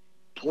 million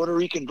Puerto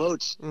Rican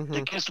votes. Mm-hmm.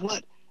 That guess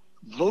what?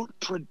 Vote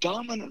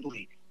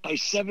predominantly by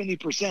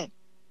 70%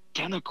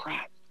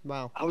 Democrat.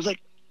 Wow. I was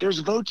like, there's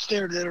votes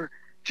there that are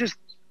just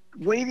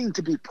waiting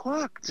to be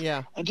plucked.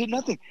 Yeah. And did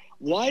nothing.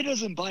 Why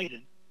doesn't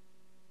Biden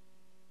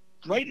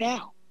right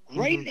now,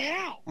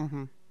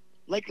 Mm-hmm.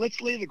 like, let's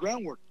lay the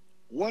groundwork.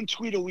 One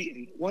tweet a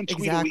week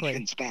Exactly.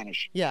 in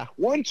Spanish. Yeah.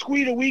 One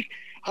tweet a week.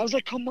 I was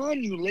like, come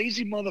on, you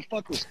lazy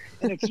motherfuckers.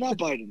 And it's not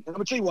Biden. And I'm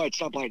gonna tell you why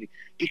it's not Biden.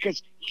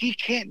 Because he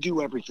can't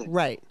do everything.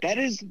 Right. That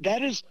is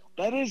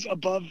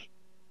above.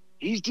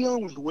 He's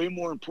dealing with way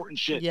more important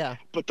shit. Yeah.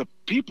 But the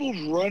people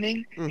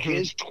running Mhm.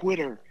 his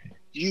Twitter,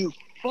 you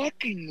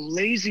fucking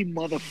lazy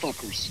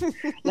motherfuckers.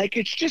 Like,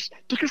 it's just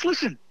because,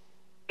 listen,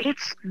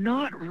 it's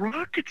not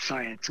rocket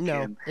science,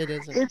 No, Kim. it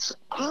isn't. It's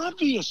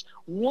obvious.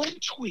 One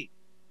tweet.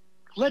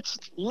 Let's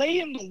lay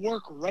in the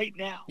work right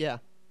now. Yeah.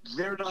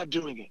 They're not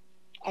doing it.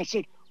 I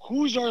said,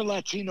 who's our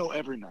Latino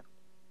everyman?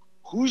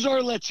 Who's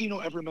our Latino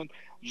everyman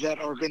that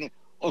are going to,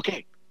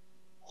 okay,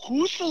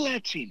 who's the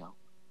Latino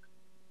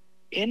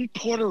in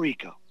Puerto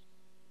Rico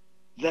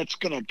that's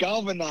going to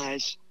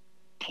galvanize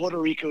Puerto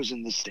Ricans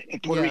in the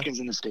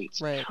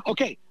States? Right.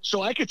 Okay,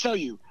 so I could tell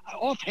you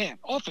offhand,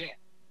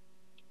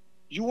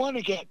 you want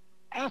to get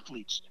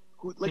athletes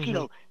who, like, you Mhm.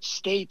 know,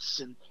 states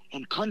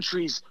and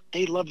countries,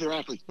 they love their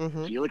athletes.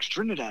 Mm-hmm. Felix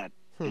Trinidad.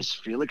 Hmm. Is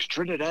Felix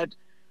Trinidad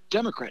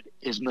Democrat?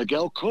 Is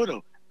Miguel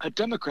Cotto a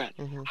Democrat?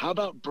 Mm-hmm. How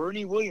about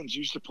Bernie Williams,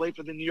 used to play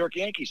for the New York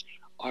Yankees?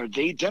 Are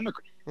they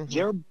Democrat? Mm-hmm.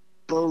 They're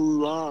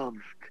beloved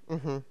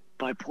Mm-hmm.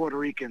 by Puerto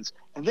Ricans.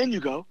 And then you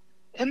go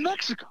in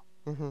Mexico.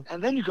 Mm-hmm.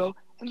 And then you go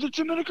in the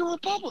Dominican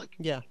Republic.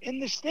 Yeah. In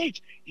the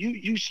States.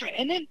 You start,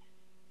 and then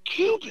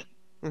Cuban.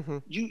 Mm-hmm.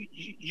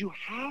 You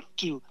have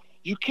to.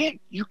 You can't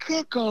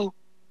go,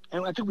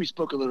 and I think we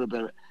spoke a little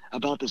bit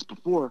about this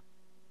before.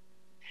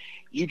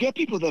 You get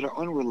people that are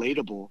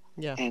unrelatable,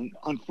 Yeah. and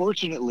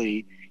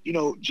unfortunately, you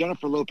know,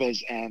 Jennifer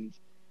Lopez and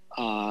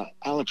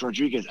Alex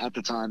Rodriguez at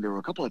the time, there were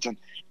a couple of times,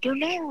 they're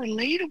not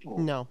relatable.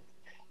 No.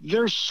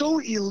 They're so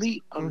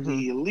elite of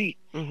the elite,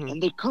 Mm-hmm.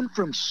 and they come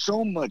from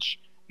so much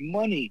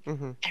money.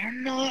 Mm-hmm. They're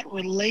not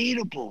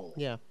relatable.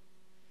 Yeah.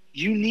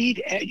 You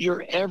need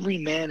your every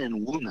man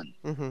and woman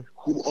Mm-hmm.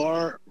 who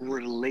are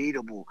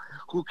relatable,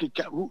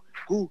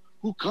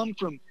 who come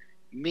from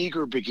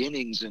meager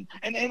beginnings, and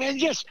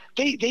yes,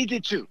 they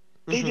did too.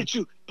 They Mhm. did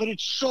too. But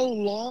it's so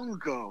long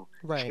ago,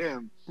 Right.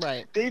 Kim.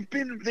 Right. They've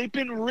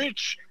been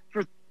rich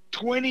for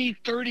 20,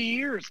 30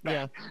 years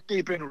Yeah. back.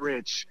 They've been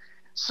rich.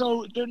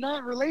 So they're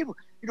not relatable.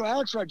 You know,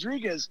 Alex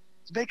Rodriguez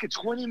is making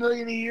 $20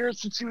 million a year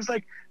since he was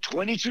like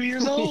 22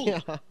 years old.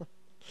 Yeah.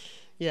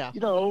 Yeah.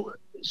 You know,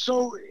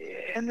 so,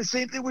 and the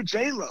same thing with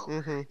J-Lo.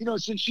 Mm-hmm. You know,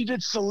 since she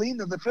did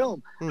Selena, the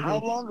film, Mhm. how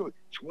long ago?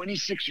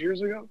 26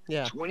 years ago?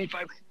 Yeah.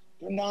 25?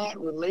 They're not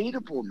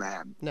relatable,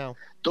 man. No.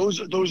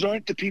 Those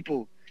aren't the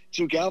people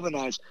to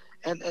galvanize.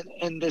 And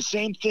the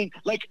same thing,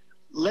 like,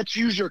 let's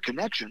use your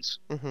connections.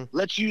 Mm-hmm.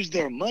 Let's use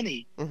their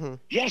money. Mm-hmm.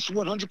 Yes,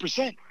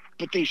 100%,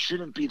 but they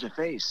shouldn't be the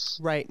face.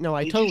 Right. No,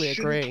 I They totally just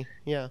shouldn't- agree.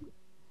 Yeah.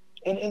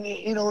 And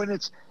you know, and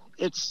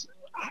it's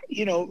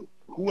you know,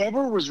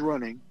 whoever was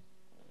running,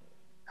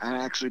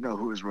 I actually know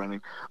who was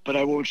running, but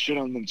I won't shit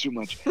on them too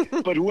much.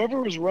 But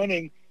whoever was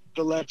running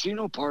the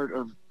Latino part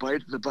of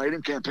the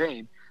Biden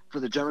campaign for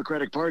the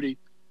Democratic Party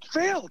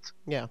failed.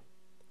 Yeah.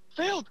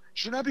 Failed.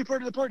 Should not be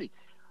part of the party.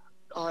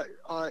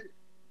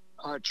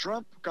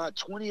 Trump got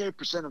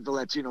 28% of the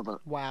Latino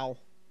vote. Wow.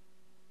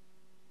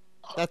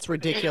 That's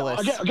ridiculous.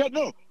 Again,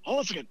 no, hold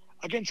on a second.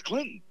 Against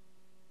Clinton.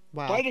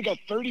 Wow. Biden got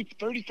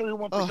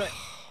 31%.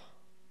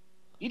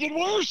 He did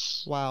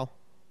worse. Wow.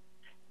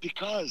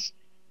 Because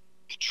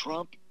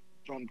Trump,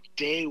 from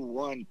day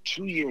one,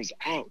 2 years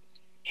out,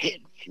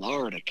 hitting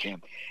Florida,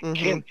 Kim. Mm-hmm.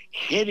 Kim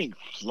hitting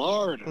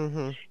Florida.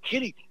 Mm-hmm.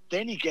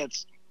 Then he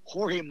gets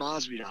Jorge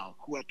Masvidal,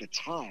 who at the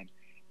time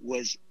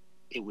was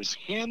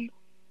him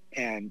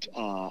and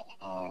the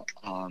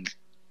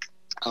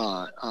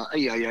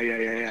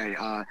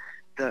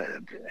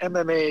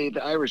MMA,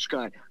 the Irish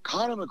guy,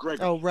 Conor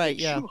McGregor. Oh, right,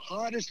 the yeah. two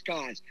hottest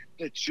guys,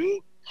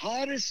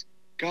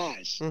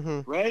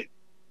 Mm-hmm. right?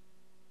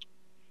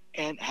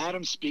 And had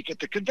him speak at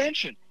the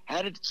convention.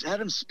 Had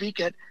him speak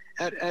at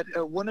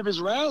one of his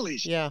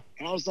rallies. Yeah.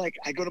 And I was like,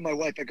 I go to my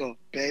wife, I go,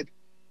 babe,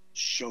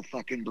 so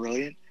fucking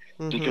brilliant.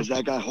 Mm-hmm. Because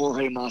that guy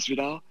Jorge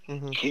Masvidal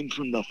Mm-hmm. came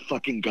from the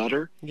fucking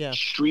gutter, Yeah.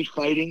 street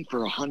fighting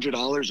for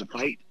 $100 a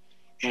fight,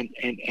 and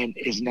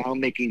is now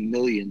making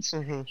millions.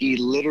 Mm-hmm. He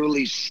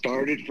literally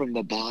started from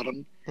the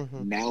bottom.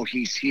 Mm-hmm. Now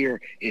he's here.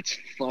 It's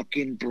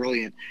fucking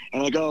brilliant.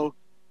 And I go,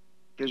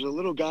 there's a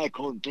little guy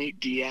called Nate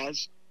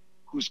Diaz,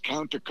 who's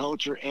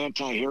counterculture,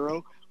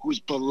 anti-hero, who's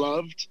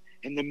beloved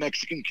in the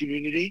Mexican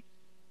community.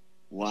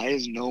 Why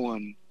is no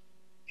one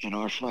in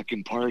our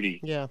fucking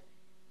party Yeah.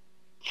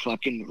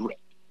 fucking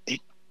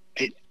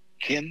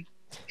Kim?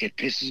 It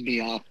pisses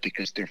me off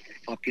because they're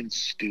fucking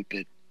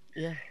stupid.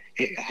 Yeah.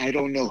 I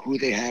don't know who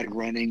they had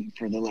running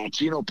for the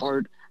Latino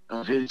part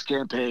of his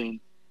campaign.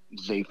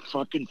 They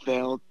fucking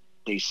failed.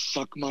 They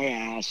suck my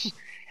ass.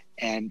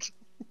 And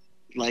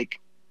like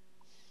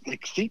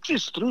think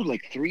this through,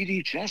 like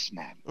 3D chess,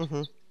 man.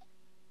 Mm-hmm.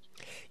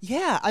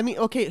 Yeah, I mean,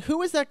 okay, who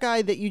was that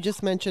guy that you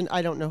just mentioned?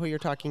 I don't know who you're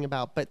talking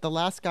about, but the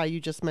last guy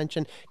you just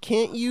mentioned,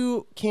 can't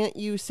you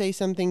say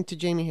something to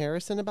Jamie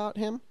Harrison about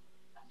him?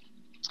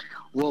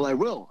 Well, I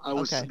will. I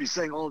was Okay. be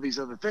saying all these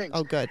other things.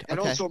 Oh, good. And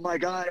Okay. also my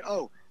guy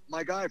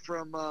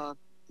from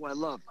who I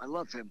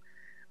love him,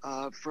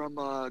 from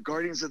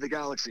Guardians of the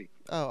Galaxy.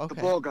 Oh, okay.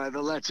 The bald guy,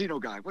 the Latino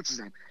guy. What's his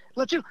name?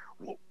 Latino.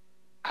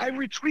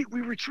 We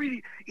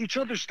retweet each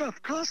other's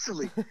stuff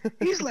constantly.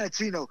 He's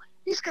Latino.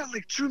 He's got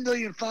like 2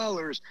 million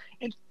followers,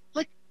 and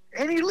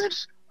he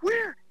lives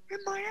where? In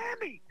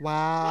Miami.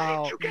 Wow. Why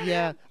didn't you get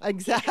Yeah, him?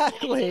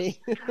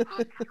 exactly. I'm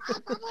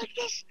like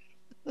this.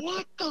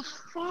 What the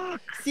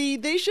fuck? See,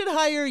 they should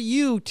hire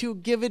you to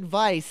give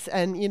advice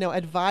and,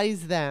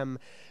 advise them,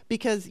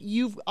 because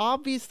you've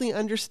obviously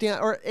understand,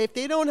 or if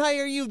they don't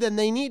hire you, then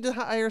they need to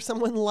hire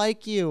someone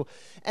like you.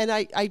 And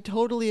I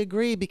totally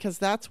agree, because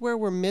that's where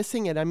we're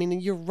missing it. I mean,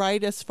 you're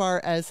right as far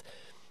as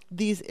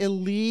these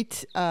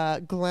elite,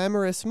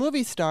 glamorous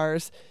movie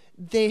stars,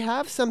 they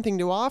have something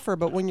to offer.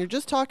 But when you're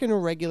just talking to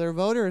regular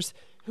voters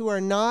who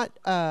are not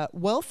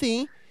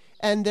wealthy,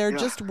 and they're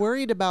just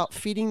worried about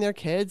feeding their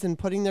kids and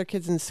putting their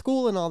kids in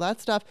school and all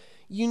that stuff,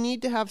 you need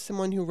to have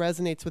someone who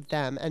resonates with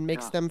them and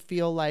makes them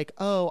feel like,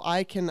 oh,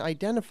 I can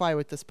identify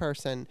with this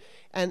person.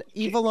 And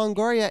Eva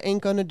Longoria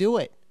ain't going to do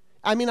it.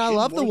 I mean, I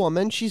love the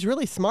woman. She's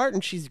really smart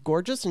and she's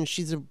gorgeous and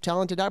she's a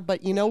talented actor.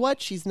 But you know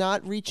what? She's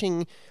not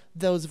reaching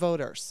those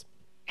voters.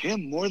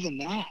 Kim, more than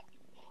that.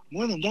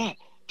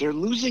 They're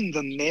losing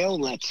the male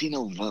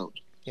Latino vote.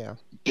 Yeah.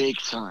 Big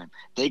time.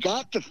 They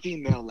got the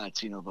female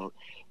Latino vote,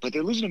 but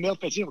they're losing the male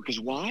Latino because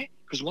why?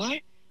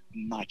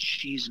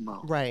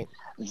 Machismo. Right.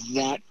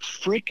 That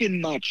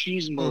freaking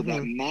machismo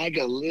that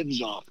MAGA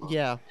lives off of.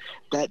 Yeah.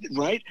 That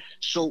right?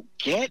 So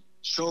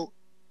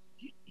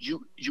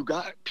you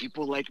got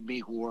people like me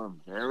who are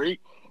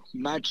very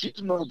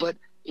machismo, but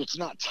it's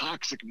not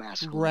toxic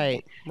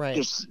masculinity. Right.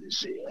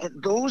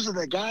 Those are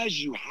the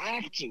guys you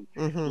have to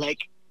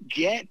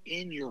get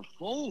in your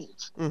fold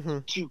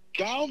to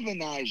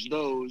galvanize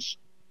those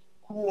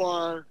who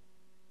are,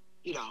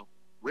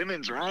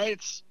 women's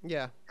rights,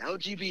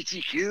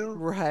 LGBTQ.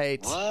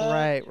 Right.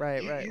 What?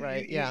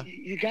 Right. Yeah.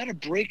 You got to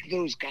break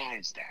those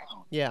guys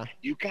down. Yeah.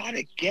 You got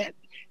to get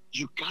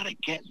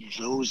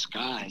those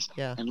guys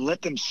and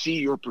let them see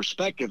your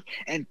perspective.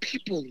 And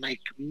people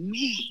like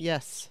me,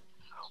 Yes,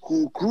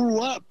 who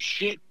grew up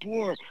shit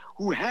poor,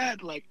 who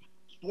had like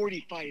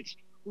 40 fights,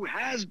 who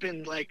has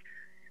been like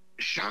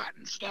shot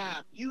and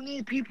stabbed. You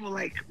need people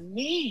like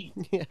me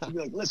to be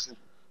like, listen,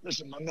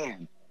 my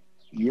man,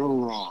 you're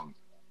wrong,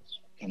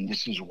 and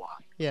this is why.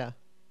 Yeah.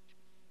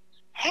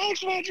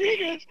 Alex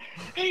Rodriguez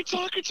ain't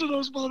talking to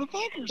those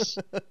motherfuckers.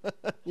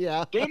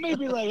 Yeah. They may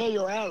be like, hey,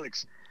 yo,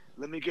 Alex,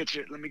 let me get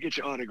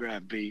your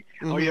autograph, B.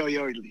 Oh, yo,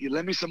 you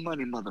lend me some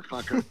money,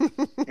 motherfucker.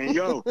 and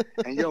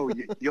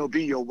yo,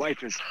 B, your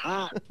wife is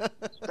hot.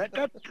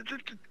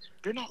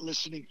 They're not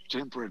listening to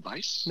him for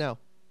advice. No.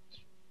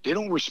 They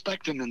don't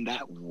respect him in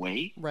that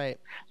way. Right.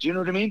 Do you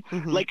know what I mean?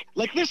 Mm-hmm.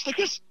 Like this.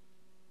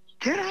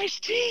 Get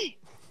Ice-T.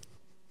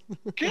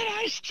 Get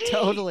Ice-T.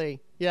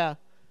 Totally. Yeah.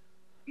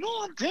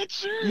 No, I'm dead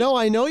serious. No,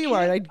 I know you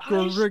are. I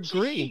Ice-T.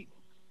 agree.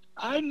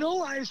 I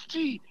know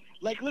Ice-T.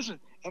 Like, listen,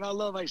 and I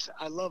love Ice.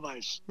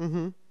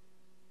 Mm-hmm.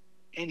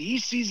 And he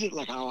sees it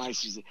like how I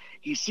see it.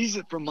 He sees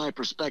it from my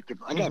perspective.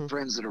 I got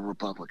friends that are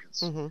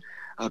Republicans. Mm-hmm.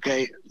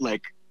 Okay?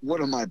 Like,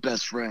 one of my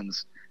best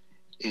friends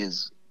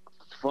is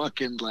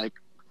fucking like,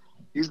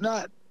 he's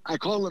not, I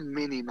call him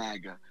mini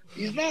MAGA,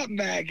 He's not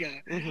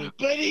MAGA, Mm-hmm.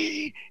 but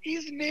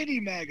he's mini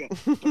MAGA.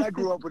 But I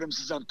grew up with him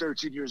since I'm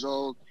 13 years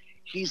old.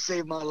 He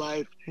saved my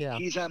life. Yeah.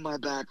 He's had my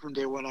back from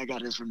day one. I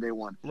got his from day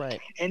one. Right.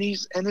 And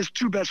his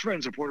two best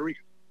friends are Puerto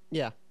Rican,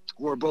 Yeah.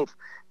 who are both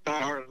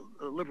diehard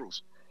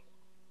liberals.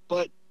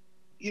 But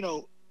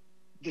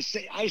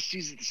Ice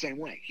sees it the same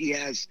way. He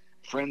has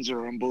friends that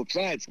are on both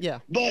sides. Yeah.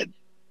 But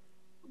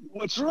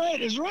what's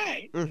right is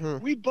right.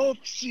 Mm-hmm. We both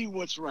see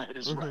what's right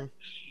is Mm-hmm. right.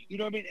 You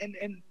know what I mean?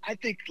 And I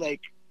think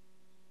like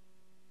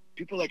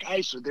people like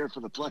Ice are there for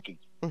the plucking.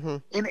 Mm-hmm.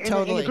 In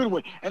Totally. a good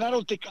way. And I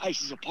don't think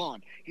Ice is a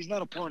pawn. He's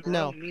not a pawn.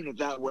 No. I don't mean it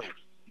that way.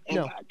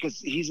 No. Because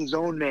he's his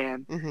own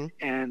man, Mm-hmm.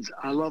 and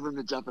I love him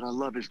to death, and I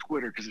love his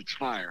Twitter because it's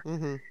fire.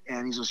 Mm-hmm.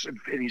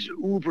 And he's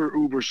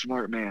uber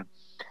smart man.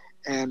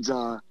 And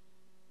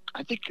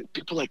I think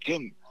people like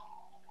him,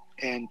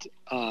 and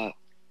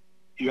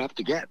you have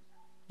to get.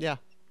 Yeah.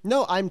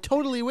 No, I'm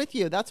totally with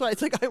you. That's why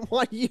it's like I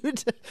want you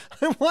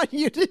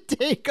to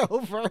take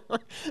over.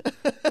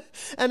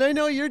 And I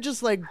know you're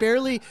just like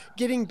barely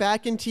getting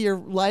back into your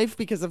life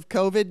because of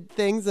COVID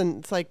things, and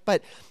it's like,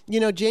 but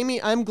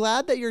Jamie, I'm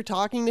glad that you're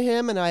talking to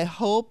him, and I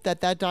hope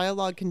that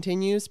dialogue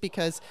continues,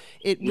 because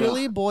it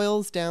really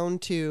boils down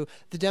to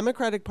the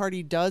Democratic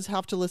Party does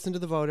have to listen to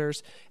the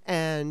voters,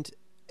 and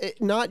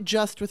not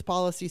just with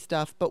policy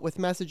stuff, but with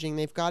messaging.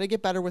 They've got to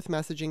get better with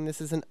messaging.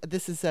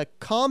 This is a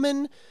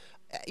common,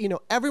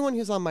 everyone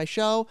who's on my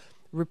show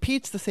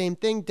repeats the same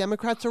thing.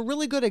 Democrats are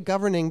really good at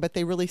governing, but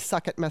they really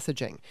suck at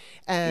messaging.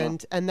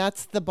 And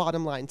that's the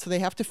bottom line. So they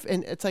have to,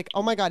 and it's like,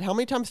 oh my God, how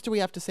many times do we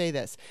have to say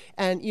this?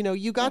 And,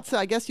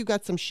 I guess you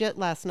got some shit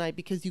last night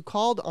because you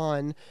called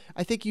on,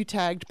 I think you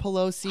tagged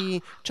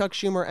Pelosi, Chuck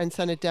Schumer, and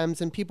Senate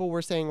Dems, and people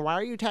were saying, why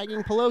are you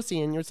tagging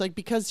Pelosi? And you're like,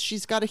 because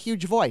she's got a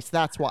huge voice.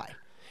 That's why.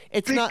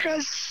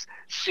 Because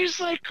she's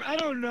like, I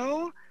don't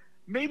know,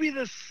 maybe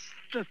the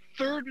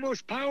third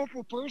most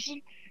powerful person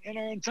in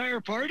our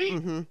entire party.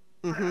 Mm-hmm.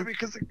 Mm-hmm.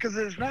 Because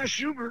it's not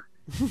Schumer.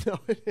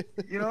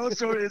 No.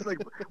 So it's like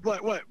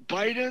what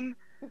Biden,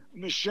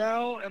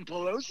 Michelle, and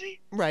Pelosi.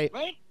 Right.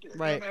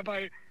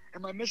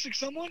 Am I missing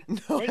someone?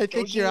 No, right? I think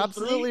Those you're are the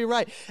absolutely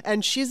right.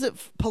 And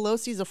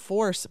Pelosi's a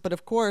force, but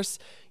of course,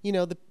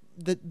 the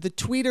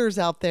tweeters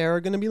out there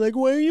are going to be like,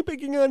 why are you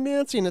picking on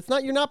Nancy? And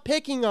you're not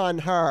picking on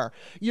her.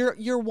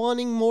 You're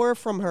wanting more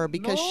from her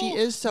because she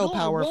is so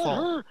powerful. I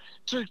want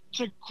her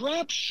to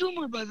grab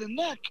Schumer by the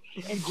neck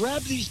and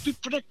grab these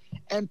people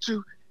and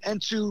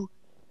to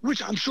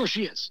which I'm sure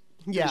she is.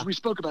 Yeah. Because we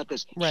spoke about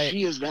this. Right.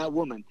 She is that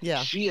woman.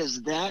 Yeah. She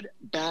is that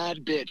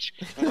bad bitch.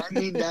 And I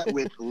mean that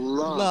with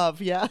love.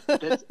 Love, yeah.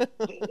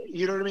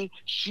 You know what I mean?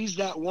 She's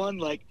that one,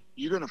 like,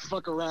 you're going to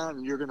fuck around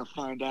and you're going to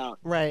find out.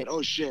 Right.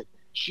 Oh, shit.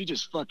 She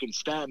just fucking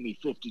stabbed me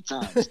 50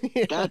 times.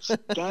 Yeah. That's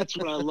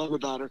what I love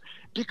about her.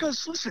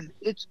 Because, listen,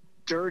 it's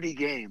dirty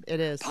game. It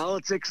is.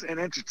 Politics and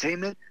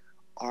entertainment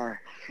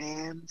are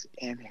hand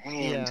in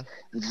hand.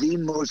 The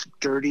most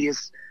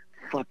dirtiest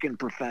fucking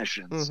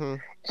professions. Mm-hmm.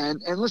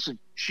 And listen,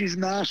 she's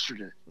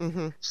mastered it.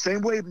 Mm-hmm.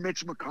 Same way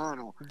Mitch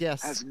McConnell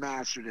Yes. has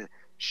mastered it.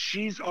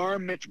 She's our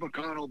Mitch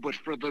McConnell, but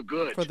for the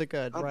good. For the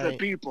good, of right. the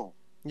people.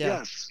 Yeah.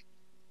 Yes.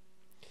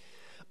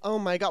 Oh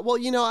my God. Well,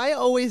 I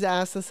always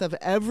ask this of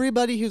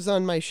everybody who's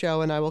on my show,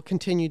 and I will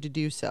continue to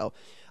do so.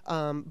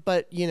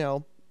 But,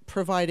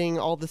 providing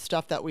all the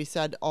stuff that we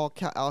said all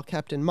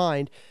kept in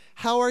mind,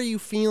 how are you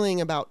feeling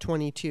about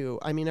 22?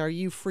 I mean, are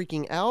you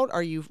freaking out?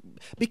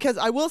 Because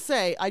I will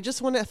say, I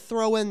just want to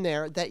throw in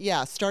there that,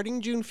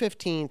 starting June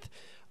 15th,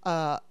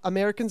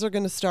 Americans are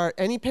going to start,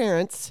 any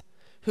parents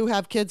who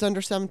have kids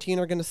under 17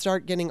 are going to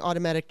start getting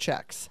automatic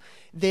checks.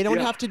 They don't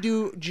have to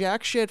do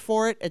jack shit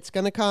for it. It's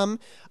going to come.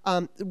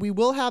 We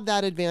will have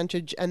that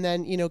advantage. And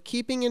then,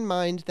 keeping in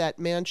mind that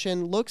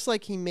Manchin looks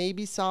like he may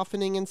be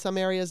softening in some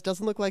areas,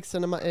 doesn't look like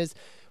Sinema is.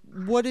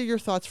 What are your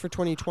thoughts for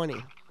 2020?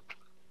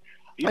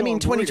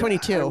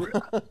 2022.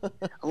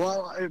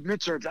 Well,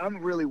 midterms, I'm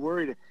really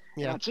worried.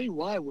 Yeah. And I'll tell you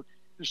why.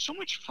 There's so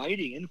much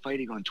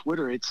infighting on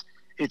Twitter. It's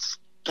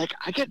like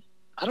I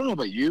don't know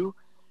about you,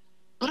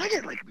 but I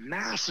get like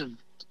massive,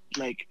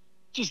 like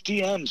just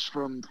DMs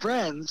from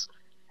friends.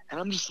 And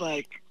I'm just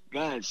like,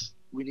 guys,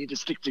 we need to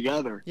stick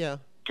together. Yeah.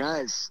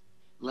 Guys,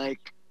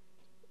 like,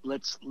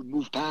 let's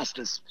move past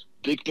this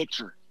big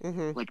picture.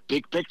 Mm-hmm. Like,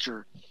 big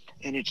picture.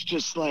 And it's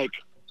just like,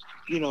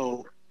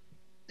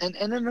 and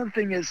another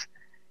thing is,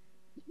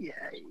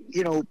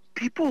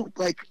 people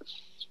like,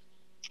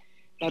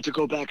 not to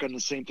go back on the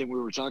same thing we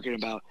were talking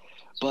about,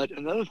 but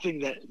another thing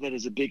that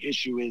is a big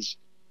issue is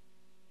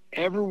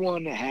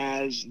everyone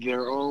has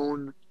their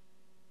own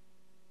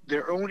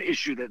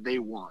issue that they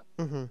want.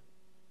 Mm-hmm.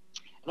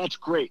 That's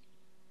great.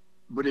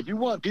 But if you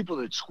want people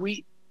to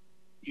tweet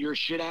your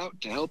shit out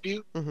to help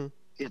you, mm-hmm.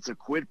 it's a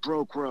quid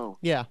pro quo.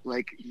 Yeah.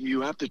 Like,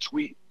 you have to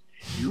tweet.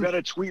 You got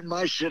to tweet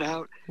my shit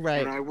out,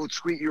 right? And I will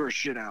tweet your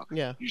shit out.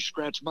 Yeah. You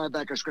scratch my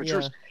back, I scratch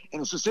yours.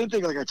 And it's the same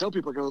thing. Like, I tell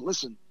people, I go,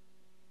 listen,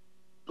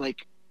 like,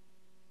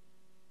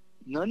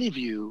 none of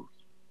you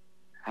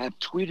have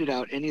tweeted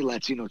out any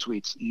Latino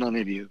tweets. None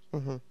of you.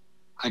 Mm-hmm.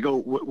 I go,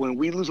 when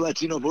we lose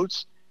Latino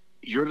votes,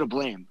 you're to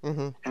blame.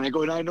 Mm-hmm. And I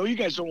go, and I know you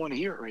guys don't want to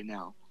hear it right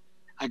now,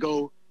 I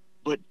go,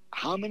 but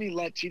how many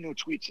Latino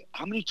tweets?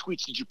 How many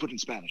tweets did you put in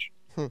Spanish?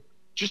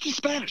 Just in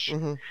Spanish.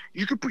 Mm-hmm.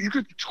 You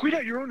could tweet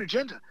out your own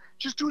agenda.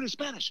 Just do it in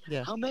Spanish.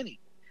 Yeah. How many?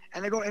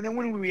 And I go, and then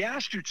when we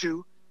asked you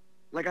to,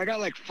 like I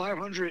got like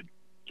 500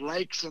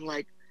 likes and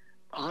like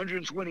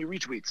 120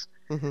 retweets.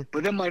 Mm-hmm.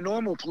 But then my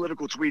normal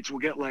political tweets will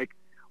get like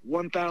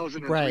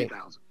 1,000 and Right.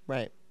 3,000.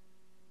 Right.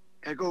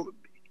 I go,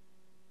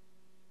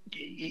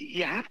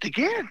 you have to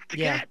give to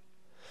Yeah. get.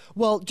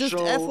 Well, just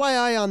So-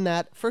 FYI on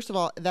that. First of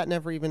all, that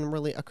never even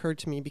really occurred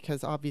to me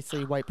because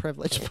obviously white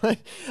privilege. But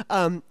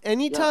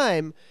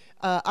anytime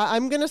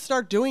I'm going to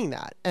start doing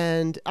that,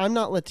 and I'm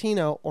not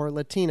Latino or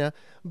Latina,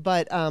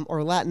 but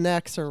or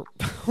Latinx or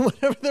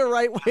whatever the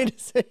right way to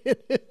say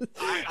it is.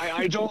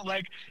 I don't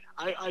like.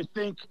 I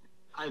think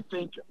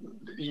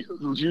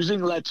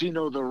using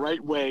Latino the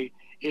right way,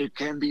 it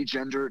can be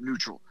gender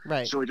neutral.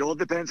 Right. So it all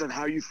depends on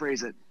how you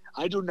phrase it.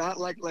 I do not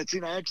like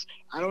Latinx.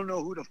 I don't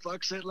know who the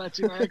fuck said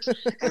Latinx.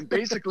 And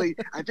basically,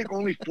 I think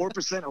only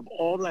 4% of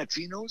all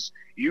Latinos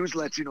use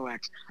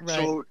Latinox. Right.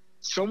 So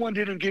someone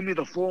didn't give me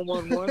the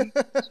 411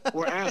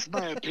 or ask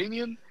my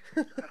opinion.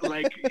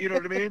 Like, you know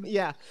what I mean?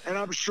 Yeah. And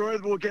I'm sure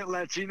we'll get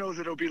Latinos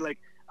that'll be like,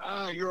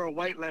 you're a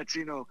white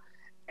Latino.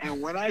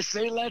 And when I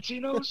say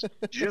Latinos,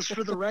 just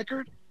for the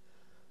record,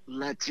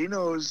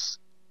 Latinos,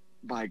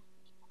 my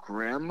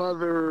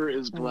grandmother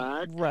is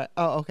black. Right.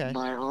 Oh, okay.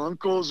 My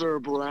uncles are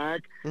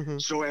black. Mm-hmm.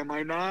 So am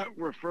I not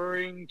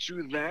referring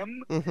to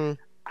them? Mm-hmm.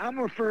 I'm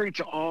referring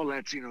to all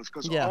Latinos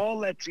because Yeah. all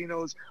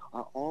Latinos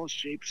are all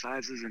shapes,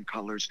 sizes, and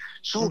colors.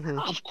 So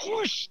Mhm. of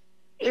course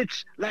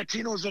it's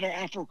Latinos that are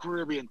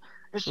Afro-Caribbean.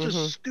 It's just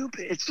Mhm.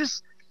 stupid. It's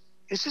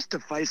just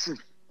divisive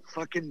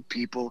fucking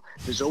people.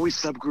 There's always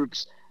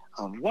subgroups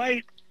of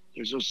white.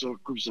 There's also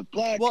groups of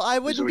black. Well, I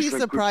There's wouldn't always be subgroups-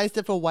 surprised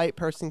if a white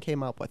person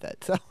came up with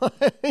it. So,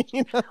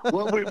 you know.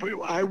 Well,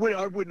 I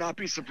would not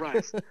be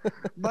surprised.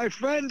 My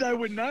friend, I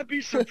would not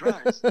be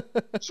surprised.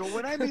 So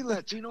when I mean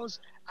Latinos,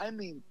 I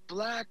mean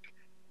black,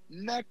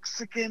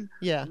 Mexican,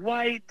 Yeah.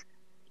 white,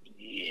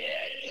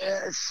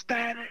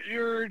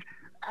 Spaniard,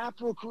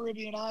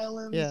 Afro-Caribbean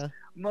islands, Yeah.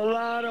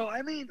 mulatto.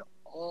 I mean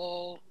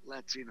all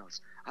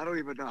Latinos. I don't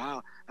even know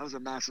how. That was a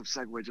massive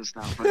segue just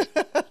now.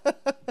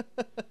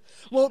 But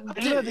Well, I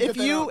just had to get if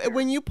that you out there.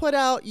 when you put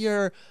out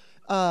your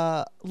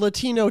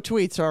Latino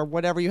tweets or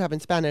whatever you have in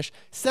Spanish,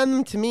 send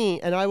them to me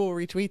and I will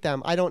retweet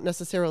them. I don't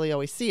necessarily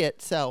always see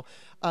it, so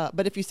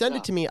but if you send Yeah.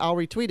 it to me, I'll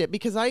retweet it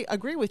because I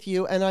agree with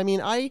you. And I mean,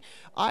 I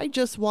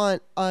just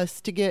want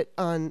us to get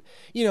on.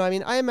 You know, I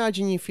mean, I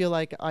imagine you feel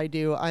like I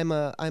do. I'm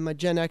a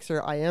Gen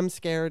Xer. I am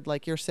scared,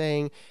 like you're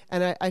saying,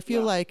 and I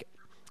feel Yeah. like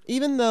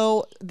even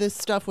though this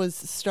stuff was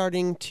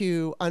starting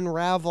to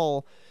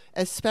unravel,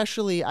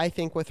 especially I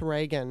think with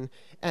Reagan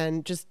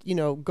and just, you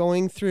know,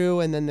 going through,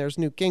 and then there's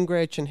Newt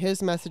Gingrich and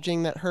his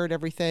messaging that hurt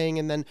everything.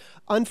 And then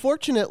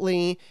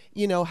unfortunately,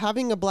 you know,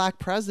 having a black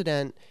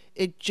president,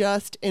 it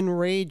just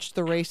enraged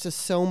the racists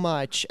so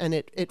much, and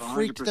it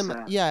freaked them.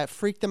 100%. Yeah, it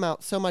freaked them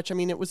out so much. I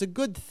mean, it was a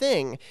good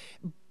thing,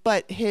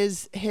 but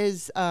his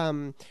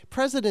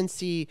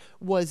presidency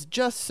was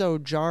just so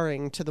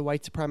jarring to the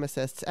white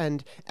supremacists,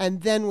 and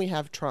then we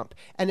have Trump,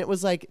 and it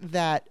was like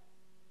that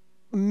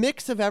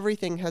mix of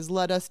everything has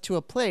led us to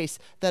a place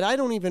that I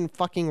don't even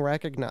fucking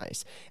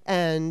recognize.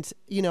 And,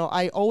 you know,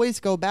 I always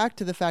go back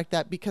to the fact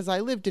that because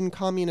I lived in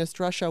communist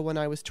Russia when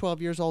I was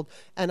 12 years old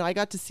and I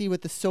got to see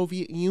what the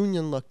Soviet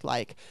Union looked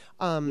like,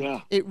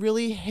 Yeah. it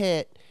really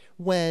hit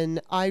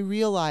when I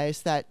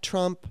realized that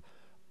Trump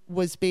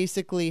was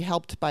basically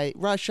helped by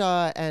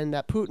Russia and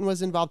that Putin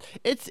was involved.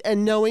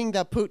 And knowing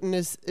that Putin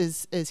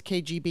is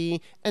KGB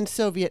and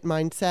Soviet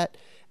mindset,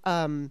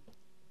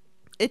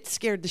 it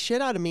scared the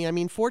shit out of me. I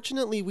mean,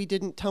 fortunately, we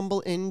didn't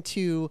tumble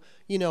into,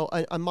 you know,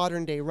 a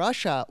modern day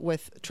Russia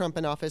with Trump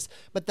in office,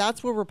 but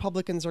that's where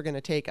Republicans are going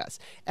to take us.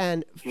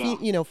 And, Yeah.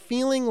 you know,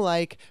 feeling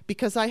like,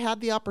 because I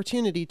had the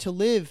opportunity to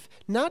live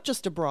not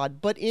just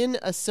abroad, but in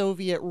a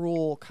Soviet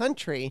rule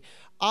country,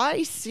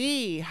 I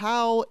see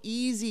how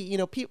easy, you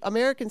know,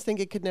 Americans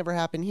think it could never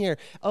happen here.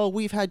 Oh,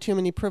 we've had too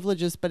many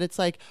privileges, but it's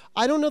like,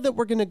 I don't know that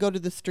we're going to go to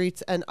the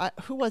streets. And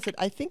who was it?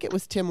 I think it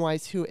was Tim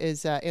Wise, who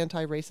is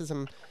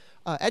anti-racism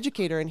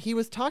educator, and he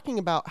was talking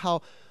about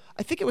how,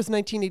 I think it was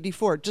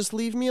 1984, just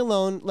leave me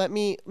alone, let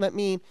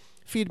me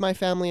feed my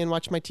family and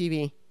watch my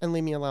TV and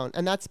leave me alone.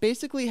 And that's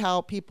basically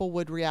how people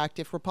would react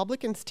if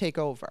Republicans take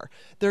over.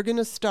 They're going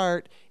to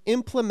start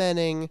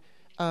implementing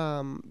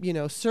you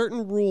know,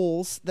 certain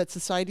rules that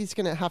society's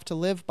going to have to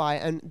live by,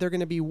 and they're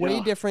going to be way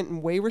Yeah. different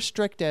and way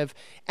restrictive.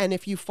 And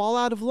if you fall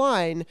out of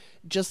line,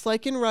 just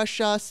like in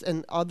Russia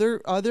and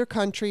other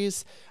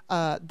countries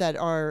that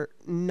are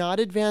not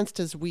advanced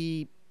as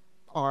we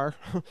are,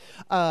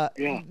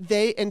 Yeah.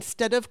 they,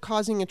 instead of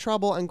causing a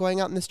trouble and going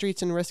out in the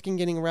streets and risking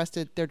getting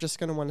arrested, they're just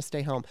going to want to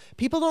stay home.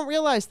 People don't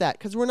realize that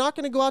because we're not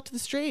going to go out to the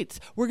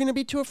streets. We're going to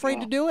be too afraid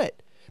to do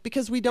it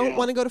because we don't Yeah.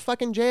 want to go to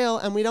fucking jail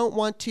and we don't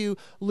want to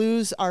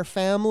lose our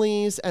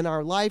families and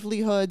our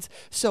livelihoods.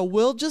 So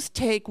we'll just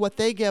take what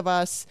they give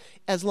us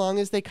as long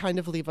as they kind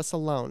of leave us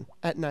alone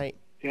at night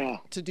Yeah.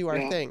 to do our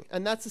Yeah. thing.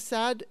 And it's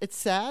sad,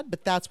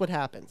 but that's what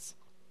happens.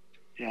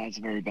 Yeah, it's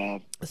very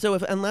bad. So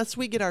unless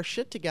we get our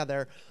shit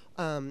together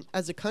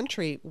as a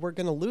country, we're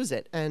going to lose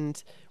it.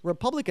 And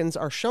Republicans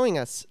are showing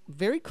us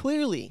very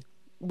clearly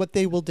what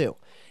they will do.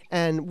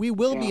 And we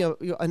will be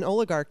an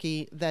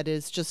oligarchy that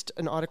is just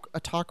an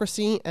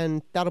autocracy,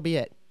 and that'll be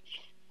it.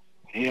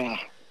 Yeah.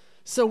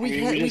 So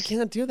we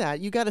can't do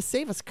that. You got to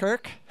save us,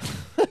 Kirk.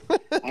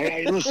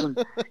 I listen.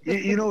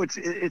 You know, it's.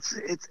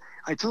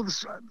 I tell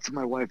this to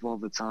my wife all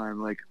the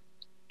time. Like,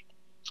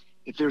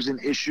 if there's an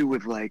issue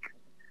with like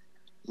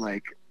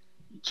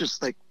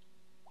just like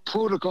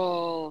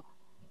protocol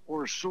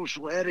or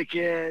social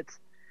etiquette,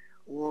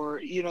 or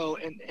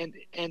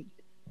and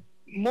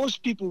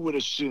most people would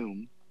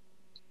assume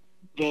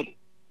that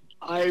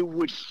I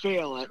would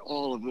fail at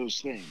all of those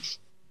things,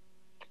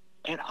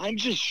 and I'm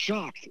just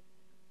shocked.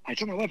 I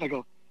tell my wife, I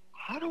go,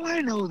 how do I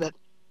know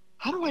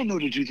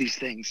to do these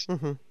things?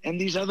 Mm-hmm. And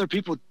these other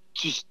people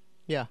just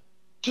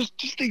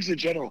things in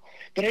general.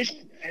 But I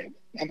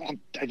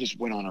just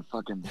went on a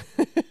fucking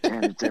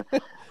tangent.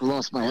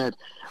 Lost my head.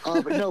 I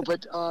know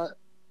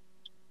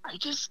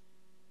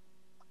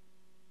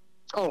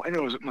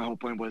my whole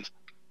point was,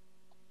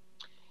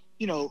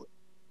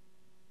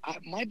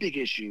 my big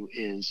issue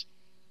is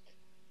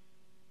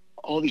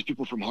all these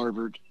people from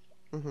Harvard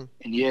mm-hmm.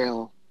 and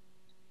Yale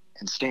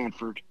and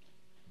Stanford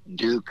and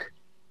Duke,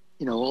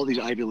 all these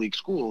Ivy League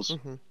schools.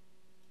 Mm-hmm.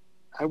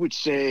 I would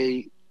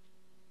say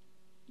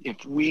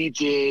if we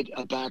did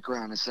a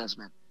background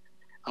assessment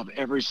of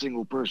every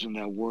single person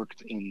that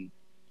worked in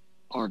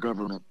our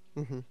government,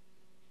 mm-hmm.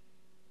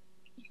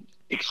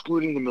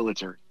 excluding the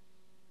military,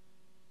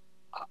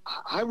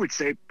 I would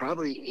say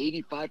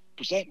probably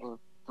 85% are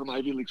from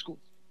Ivy League schools.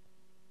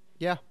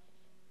 Yeah.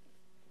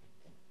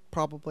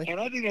 Probably. And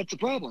I think that's a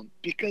problem,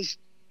 because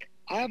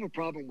I have a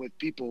problem with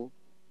people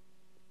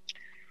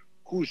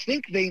who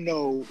think they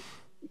know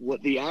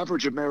what the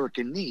average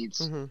American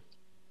needs mm-hmm.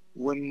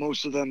 when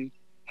most of them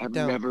have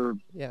never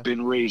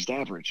been raised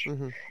average.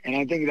 Mm-hmm. And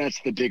I think that's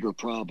the bigger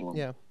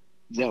problem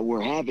that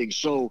we're having.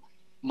 So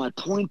my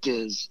point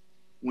is,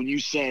 when you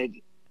said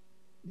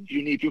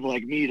you need people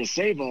like me to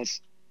save us,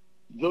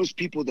 those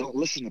people don't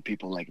listen to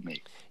people like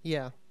me.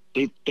 Yeah.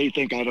 They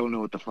think I don't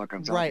know what the fuck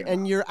I'm talking right. about.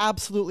 And you're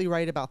absolutely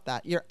right about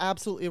that. You're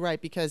absolutely right,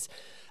 because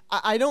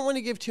I don't want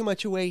to give too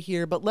much away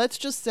here, but let's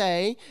just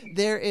say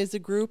there is a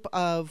group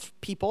of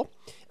people.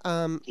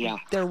 They're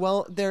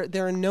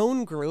a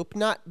known group,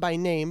 not by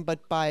name,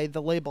 but by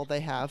the label they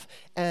have.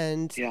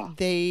 And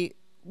they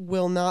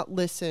will not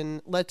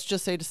listen, let's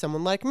just say, to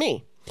someone like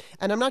me.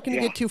 And I'm not going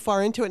to get too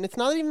far into it. And it's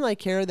not even like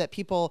care that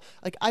people,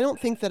 like, I don't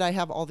think that I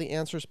have all the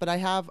answers, but I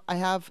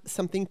have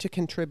something to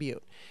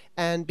contribute.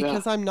 And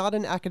because I'm not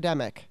an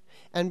academic,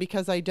 and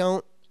because I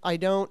don't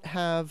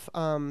have,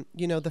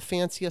 the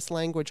fanciest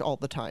language all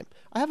the time.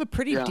 I have a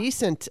pretty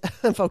decent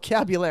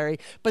vocabulary,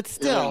 but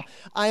still,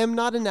 I am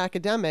not an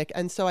academic,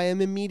 and so I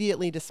am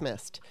immediately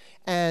dismissed.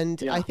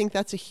 And I think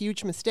that's a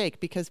huge mistake,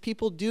 because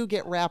people do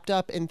get wrapped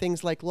up in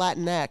things like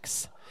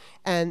Latinx,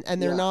 and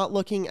they're not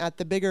looking at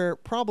the bigger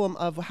problem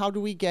of how do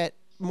we get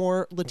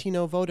more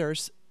Latino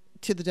voters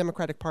to the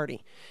Democratic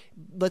Party.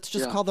 Let's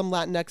just call them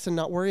Latinx and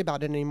not worry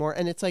about it anymore.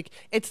 And it's like,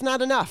 it's not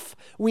enough.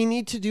 We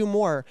need to do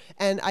more.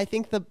 And I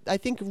think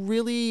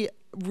really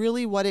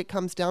what it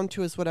comes down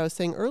to is what I was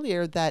saying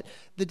earlier, that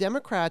the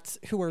Democrats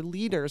who are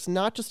leaders,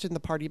 not just in the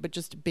party, but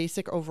just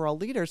basic overall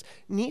leaders,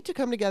 need to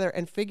come together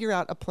and figure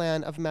out a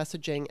plan of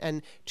messaging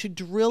and to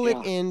drill it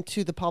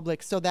into the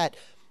public so that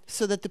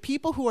the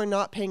people who are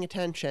not paying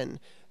attention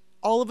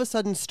all of a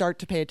sudden start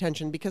to pay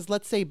attention. Because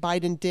let's say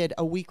Biden did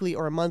a weekly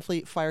or a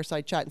monthly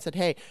fireside chat and said,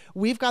 hey,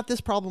 we've got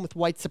this problem with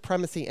white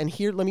supremacy, and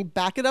here, let me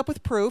back it up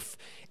with proof,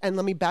 and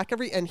let me back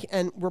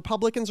and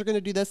Republicans are going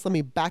to do this, let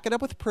me back it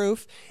up with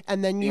proof.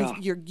 And then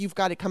you've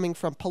got it coming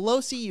from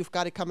Pelosi, you've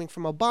got it coming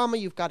from Obama,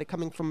 you've got it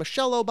coming from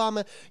Michelle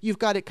Obama, you've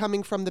got it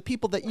coming from the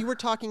people that you were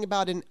talking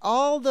about, and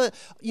all the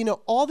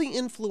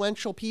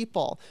influential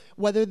people,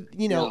 whether,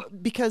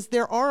 because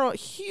there's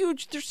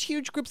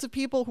huge groups of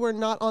people who are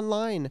not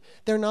online.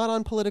 They're not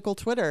on political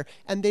Twitter,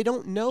 and they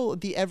don't know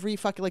the every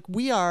fucking, like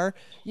we are,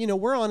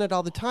 we're on it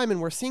all the time,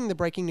 and we're seeing the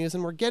breaking news,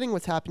 and we're getting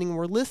what's happening, and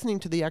we're listening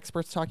to the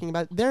experts talking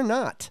about it. They're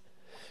not.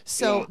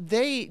 So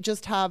they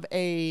just have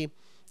a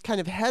kind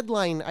of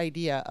headline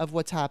idea of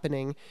what's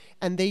happening,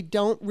 and they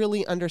don't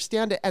really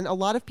understand it. And a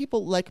lot of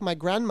people, like my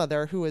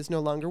grandmother, who is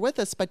no longer with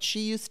us, but she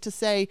used to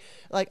say,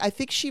 like, I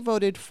think she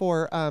voted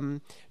for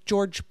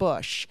George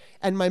Bush,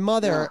 and my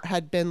mother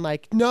had been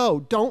like,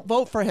 no, don't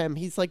vote for him,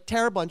 he's like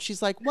terrible. And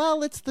she's like,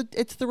 well, it's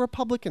the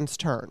Republicans'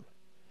 turn.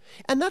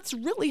 And that's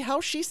really how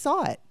she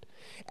saw it.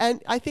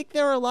 And I think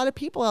there are a lot of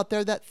people out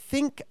there that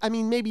think, I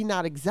mean, maybe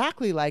not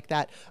exactly like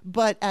that,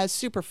 but as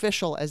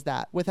superficial as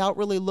that, without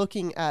really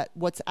looking at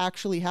what's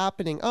actually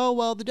happening. Oh,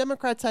 well, the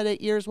Democrats had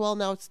 8 years. Well,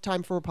 now it's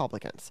time for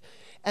Republicans.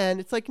 And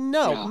it's like,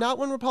 no, not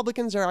when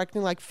Republicans are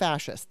acting like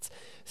fascists.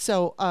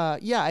 So,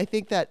 I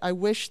think that I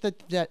wish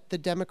that the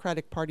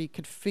Democratic Party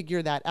could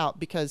figure that out,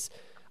 because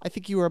I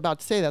think you were about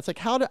to say that. It's like,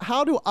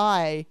 how do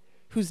I,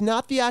 who's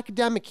not the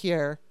academic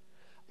here,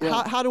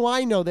 how do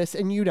I know this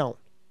and you don't?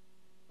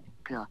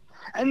 Yeah.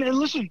 And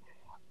listen,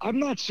 I'm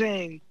not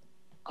saying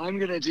I'm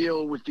going to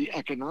deal with the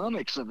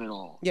economics of it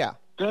all. Yeah.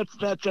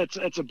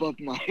 That's above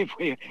my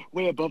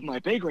way above my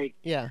pay grade.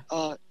 Yeah.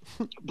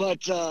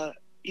 But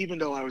even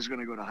though I was going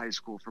to go to high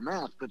school for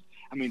math,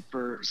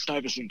 for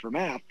Stuyvesant for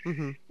math,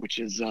 Mm-hmm. which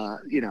is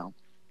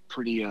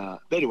pretty.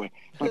 Anyway,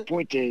 my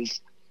point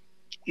is,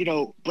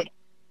 but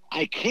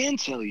I can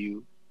tell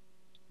you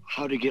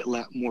how to get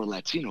more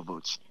Latino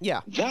votes.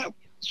 Yeah.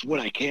 That's what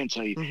I can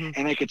tell you, Mm-hmm.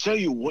 and I can tell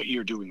you what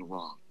you're doing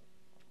wrong.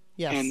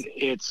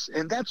 Yes.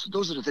 And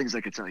those are the things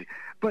I could tell you.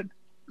 But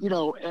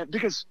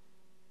because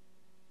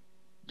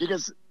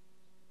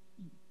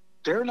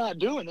they're not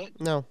doing it.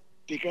 No.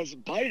 Because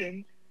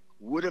Biden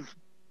would have,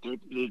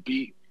 there'd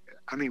be,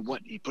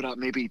 he put out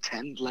maybe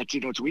 10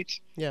 Latino tweets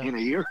in a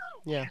year?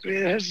 Yeah.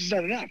 That's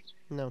not enough.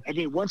 No.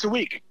 Once a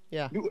week.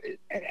 Yeah.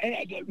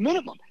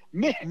 Minimum.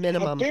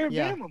 Minimum. A bare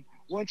minimum.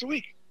 Once a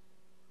week.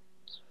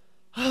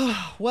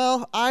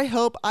 Well, I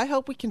hope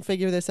we can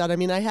figure this out.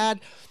 I had,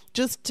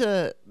 just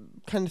to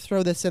kind of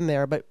throw this in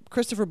there, but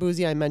Christopher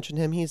Bouzy, I mentioned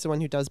him. He's the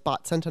one who does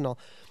Bot Sentinel.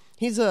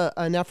 He's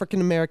an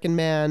African-American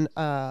man,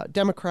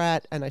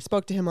 Democrat, and I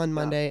spoke to him on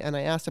Monday, and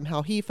I asked him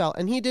how he felt,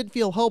 and he did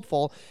feel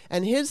hopeful.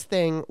 And his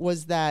thing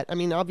was that,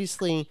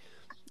 obviously,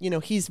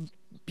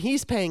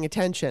 he's paying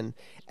attention,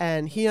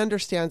 and he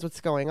understands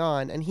what's going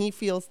on, and he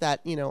feels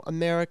that,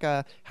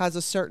 America has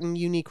a certain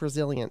unique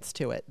resilience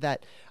to it.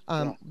 That,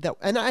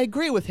 and I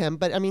agree with him,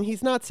 but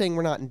he's not saying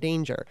we're not in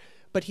danger,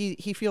 but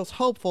he feels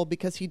hopeful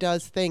because he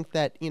does think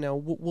that,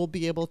 we'll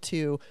be able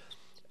to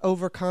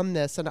overcome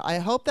this, and I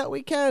hope that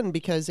we can,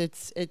 because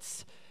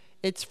it's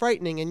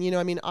frightening.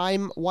 And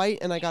I'm white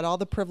and I got all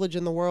the privilege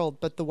in the world,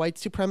 but the white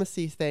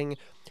supremacy thing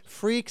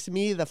freaks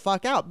me the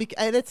fuck out,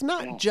 and it's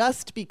not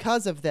just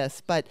because of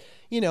this, but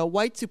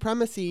white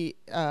supremacy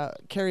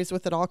carries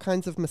with it all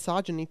kinds of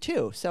misogyny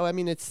too. So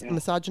it's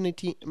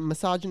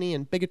misogyny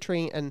and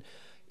bigotry and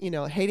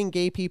hating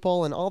gay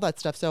people and all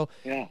that stuff. So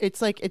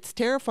it's like, it's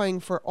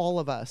terrifying for all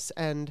of us,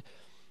 and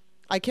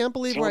I can't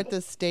believe we're at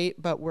this state,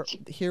 but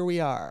here we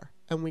are.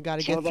 And we got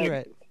to get through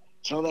it.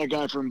 Tell that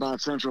guy from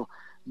Bot Central,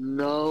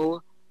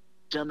 no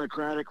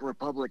democratic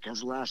republic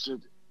has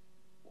lasted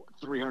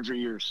 300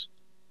 years.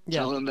 Yeah.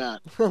 Tell him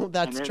that.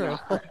 That's true.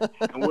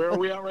 And where are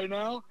we at right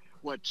now?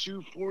 What,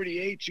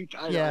 248,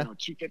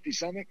 250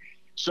 something?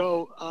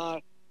 So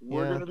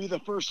we're going to be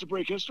the first to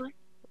break history?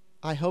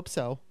 I hope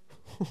so.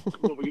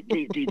 Well, but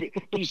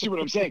you see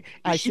what I'm saying?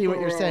 I see what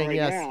you're saying,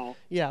 yes. Now,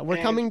 yeah,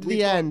 we're coming to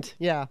the end.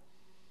 Yeah.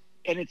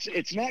 And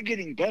it's not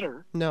getting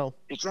better. No,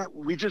 it's not.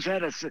 We just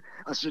had a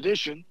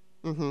sedition.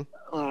 Mm-hmm.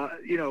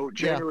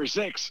 January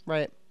 6th.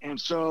 Right. And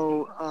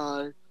so,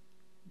 I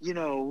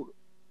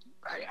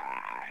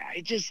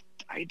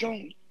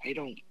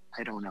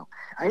don't know.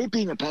 I hate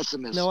being a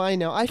pessimist. No, I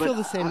know. I feel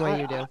the same way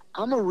you do.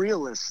 I'm a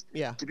realist.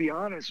 Yeah. To be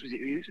honest with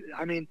you,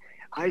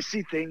 I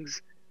see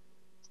things,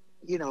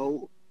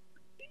 from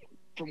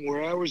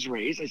where I was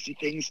raised. I see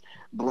things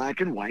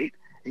black and white.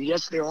 And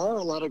yes, there are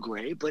a lot of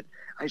gray, but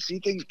I see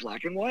things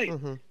black and white.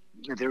 Mm-hmm.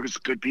 There's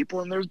good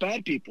people and there's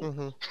bad people.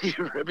 Mm-hmm. You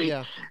know what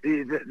I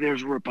mean?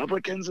 There's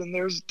Republicans and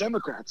there's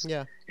Democrats.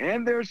 Yeah.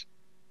 And there's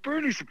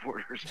Bernie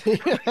supporters.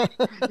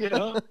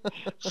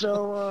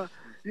 So,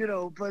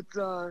 but...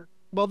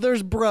 well,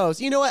 there's bros.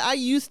 You know what? I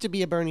used to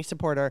be a Bernie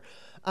supporter,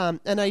 and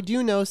I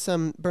do know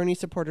some Bernie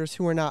supporters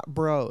who are not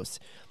bros.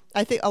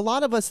 I think a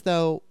lot of us,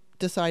 though,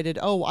 decided,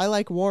 I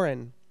like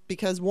Warren.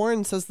 Because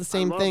Warren says the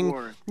same thing.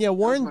 Warren. Yeah,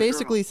 Warren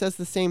basically says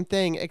the same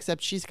thing,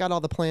 except she's got all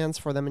the plans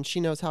for them and she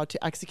knows how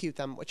to execute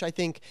them, which I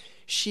think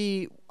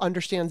she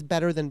understands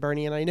better than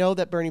Bernie. And I know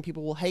that Bernie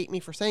people will hate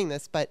me for saying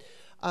this, but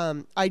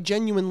I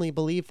genuinely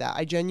believe that.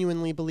 I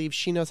genuinely believe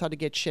she knows how to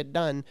get shit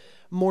done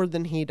more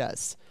than he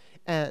does.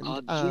 And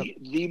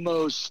the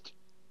most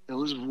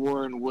Elizabeth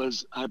Warren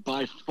was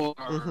by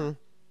far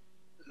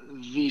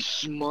the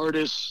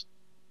smartest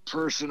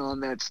person on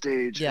that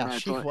stage. Yeah, and I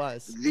she thought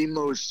was the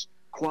most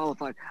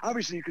qualified.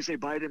 Obviously, you could say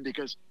Biden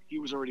because he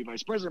was already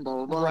vice president, blah,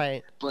 blah, blah.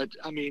 Right. But,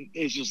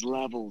 it's just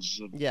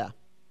levels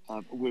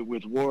of,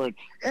 with Warren.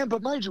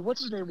 But mind you,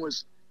 what's his name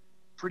was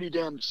pretty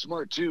damn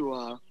smart,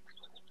 too.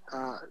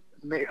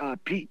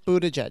 Pete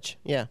Buttigieg,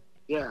 yeah.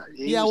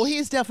 Yeah. Well,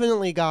 he's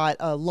definitely got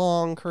a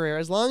long career.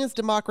 As long as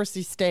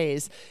democracy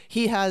stays,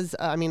 he has,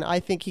 I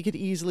think he could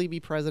easily be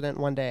president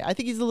one day. I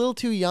think he's a little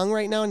too young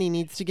right now and he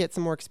needs to get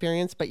some more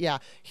experience. But yeah,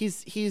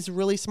 he's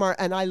really smart.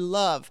 And I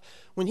love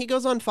when he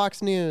goes on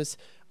Fox News.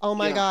 Oh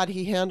my God,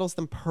 he handles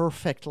them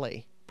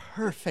perfectly.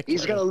 Perfectly.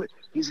 He's got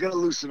to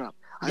loosen up.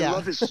 I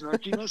love his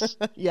snarkiness.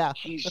 Yeah.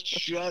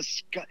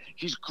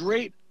 He's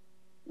great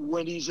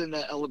when he's in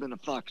that element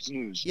of Fox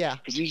News. Yeah.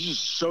 Because he's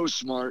just so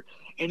smart.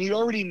 And he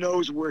already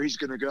knows where he's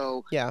going to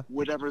go,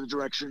 whatever the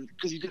direction,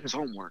 because he did his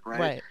homework,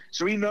 right?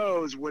 So he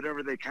knows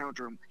whatever they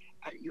counter him.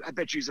 I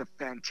bet you he's a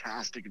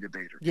fantastic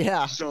debater.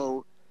 Yeah.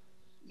 So,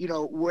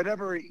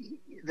 whatever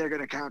they're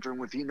going to counter him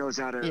with, he knows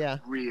how to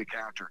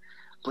re-counter.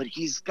 But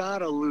he's got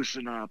to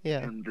loosen up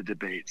in the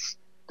debates.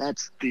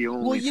 That's the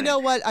only Well, you know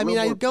what?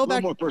 I go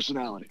back. More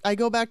personality. I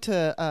go back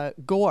to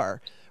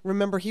Gore.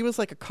 Remember, he was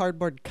like a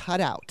cardboard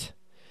cutout.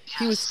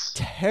 He was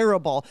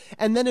terrible.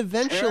 And then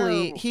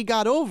eventually Terrible. he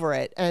got over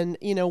it. And,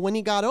 you know, when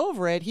he got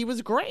over it, he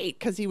was great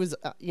because he was,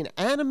 you know,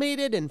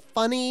 animated and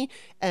funny.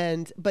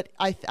 But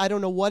I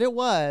don't know what it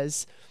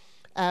was.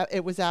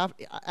 It was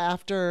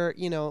after,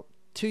 you know,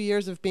 2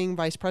 years of being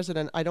vice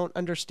president. I don't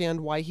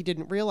understand why he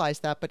didn't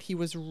realize that, but he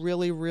was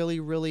really, really,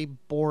 really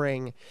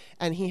boring.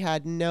 And he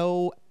had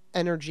no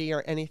energy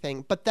or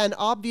anything. But then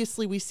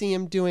obviously we see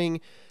him doing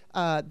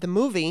the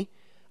movie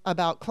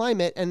about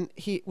climate, and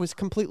he was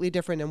completely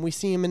different, and we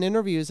see him in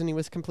interviews and he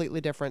was completely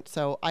different.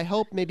 So I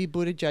hope maybe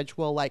Buttigieg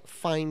will like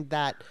find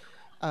that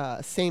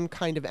same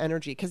kind of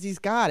energy, because he's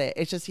got it.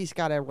 It's just he's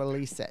got to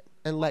release it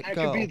and let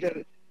go.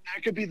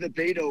 That could be the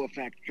Beto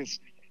effect, because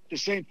the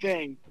same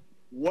thing.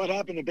 What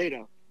happened to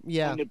Beto?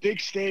 Yeah. On the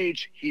big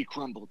stage, he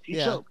crumbled. He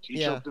choked. He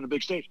choked on the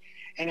big stage.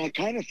 And I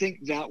kind of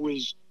think that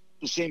was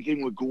the same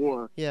thing with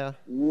Gore. Yeah.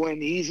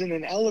 When he's in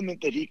an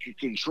element that he could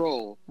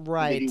control,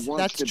 right? That he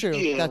wants That's true.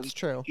 Be in, that's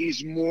true.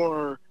 He's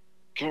more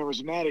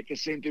charismatic. The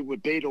same thing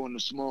with Beto on the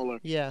smaller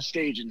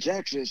stage in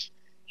Texas.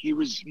 He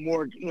was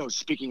more, you know,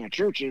 speaking at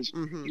churches.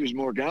 Mm-hmm. He was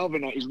more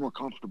galvanized. He was more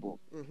comfortable.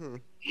 Mm-hmm.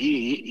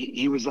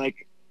 He was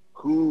like,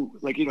 who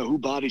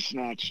body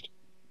snatched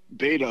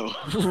Beto?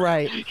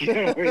 Right. You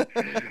know,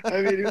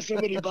 I mean,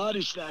 somebody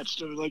body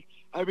snatched him. Like,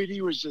 I mean,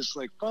 he was just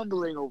like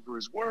fumbling over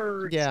his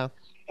words. Yeah.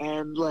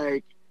 And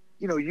like,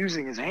 you know,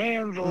 using his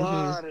hands a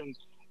lot, and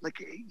like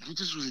he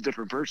just was a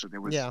different person. It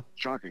was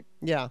shocking.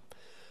 Yeah.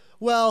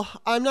 Well,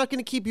 I'm not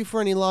going to keep you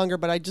for any longer,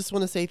 but I just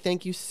want to say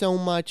thank you so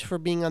much for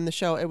being on the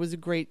show. It was a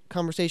great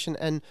conversation.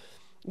 And,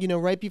 you know,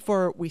 right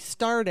before we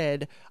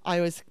started,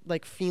 I was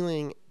like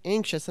feeling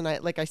anxious. And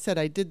like I said,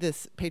 I did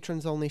this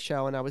patrons only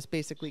show, and I was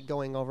basically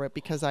going over it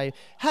because I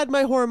had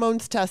my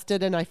hormones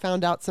tested and I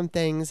found out some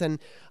things. And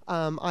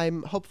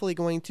I'm hopefully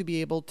going to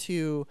be able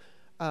to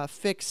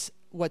fix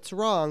what's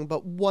wrong,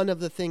 but one of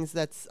the things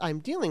I'm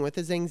dealing with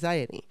is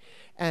anxiety.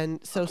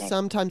 And so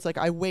sometimes like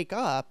I wake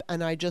up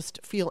and I just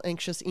feel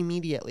anxious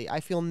immediately. I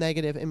feel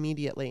negative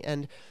immediately.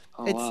 And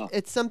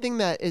it's something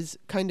that is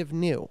kind of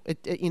new.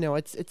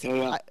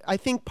 I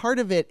think part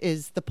of it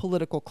is the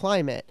political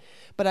climate,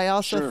 but I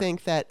also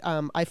think that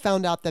I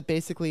found out that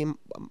basically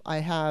I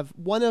have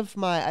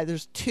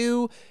there's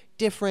 2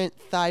 different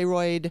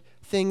thyroid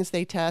things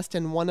they test,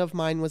 and one of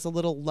mine was a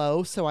little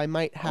low, so I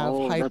might have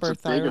hyperthyroid.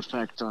 That's a big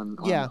effect on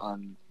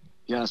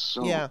yes,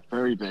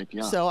 very big,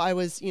 yeah. So I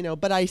was, you know,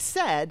 but I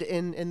said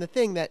in the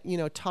thing that, you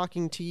know,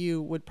 talking to you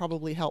would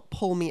probably help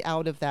pull me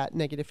out of that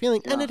negative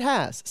feeling, and it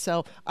has.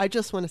 So I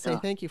just want to say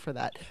thank you for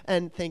that,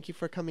 and thank you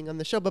for coming on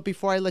the show. But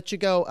before I let you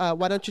go,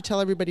 why don't you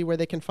tell everybody where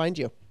they can find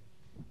you?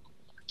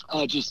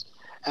 Just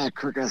at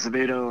Kirk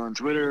Acevedo on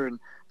Twitter, and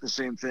the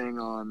same thing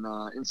on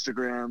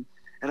Instagram.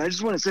 And I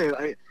just want to say,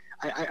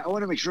 I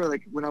want to make sure,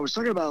 like, when I was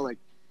talking about, like,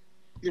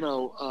 you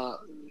know,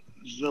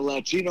 the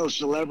Latino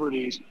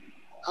celebrities,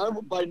 I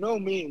by no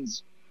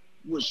means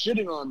was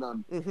shitting on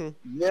them. Mm-hmm.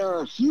 They're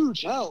a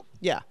huge help.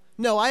 Yeah.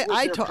 No, I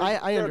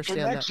understand their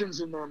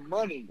connections and their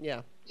money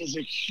is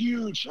a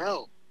huge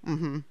help.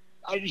 Mm-hmm.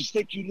 I just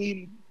think you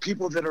need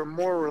people that are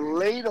more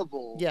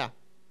relatable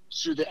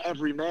to the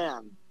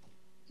everyman.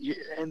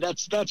 And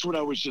that's what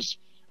I was just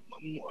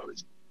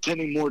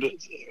tending more to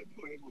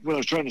what I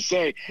was trying to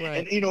say. Right.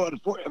 And, you know,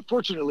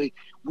 unfortunately,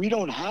 we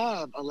don't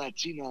have a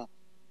Latina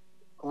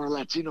or a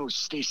Latino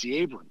Stacey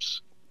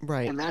Abrams.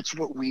 Right. And that's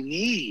what we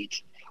need.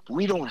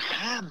 We don't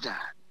have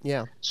that.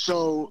 Yeah.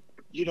 So,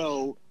 you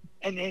know,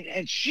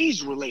 and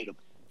she's relatable.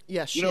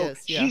 Yeah, she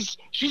is. Yeah.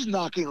 She's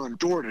knocking on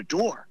door to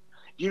door.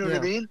 You know what I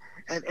mean?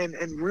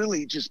 And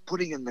really just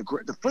putting in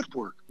the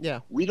footwork. Yeah.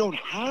 We don't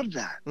have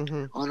that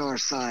on our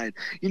side.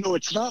 You know,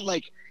 it's not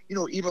like, you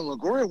know, Eva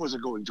Longoria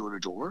wasn't going door to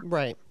door.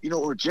 Right. You know,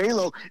 or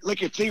J-Lo.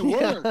 Like, if they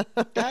were,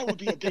 that would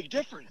be a big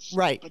difference.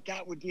 Right. But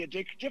that would be a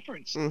big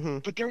difference. Mm-hmm.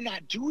 But they're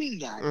not doing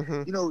that.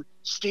 Mm-hmm. You know,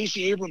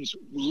 Stacey Abrams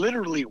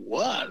literally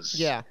was.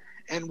 Yeah.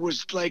 And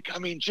was like,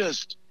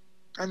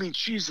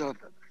 she's a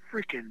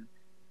freaking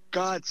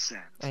godsend.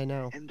 I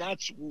know. And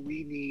that's what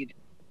we need,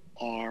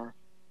 our,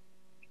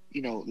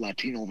 you know,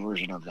 Latino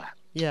version of that.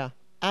 Yeah,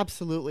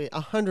 absolutely.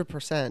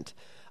 100%.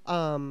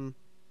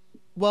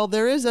 Well,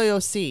 there is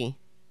AOC,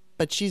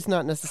 but she's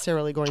not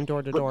necessarily going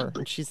door to door.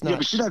 And she's not. Yeah,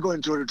 but she's not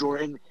going door to door,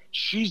 and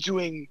she's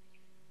doing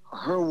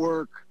her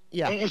work.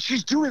 Yeah. And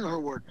she's doing her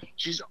work.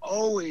 She's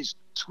always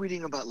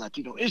tweeting about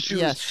Latino issues.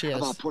 Yes, she is.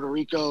 About Puerto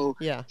Rico.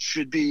 Yeah.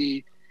 Should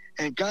be.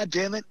 And God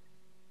damn it,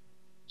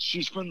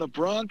 she's from the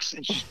Bronx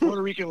and she's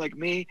Puerto Rican like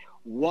me.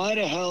 Why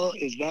the hell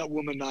is that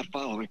woman not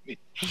following me?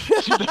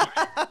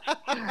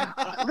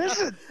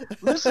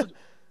 Listen.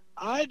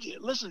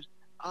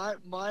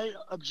 My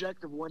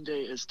objective one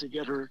day is to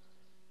get her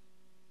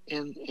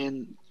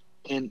in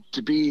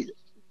to be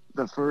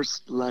the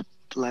first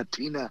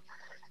Latina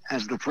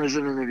as the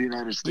president of the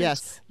United States.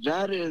 Yes.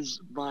 That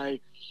is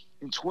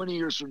in 20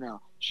 years from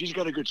now. She's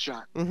got a good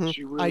shot. Mm-hmm.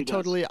 She really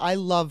does. I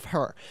love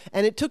her.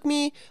 And it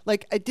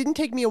didn't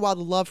take me a while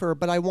to love her,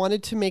 but I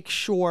wanted to make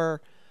sure,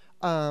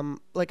 I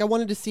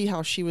wanted to see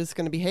how she was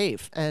going to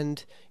behave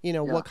and, you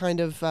know, what kind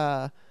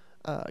of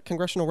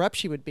congressional rep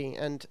she would be.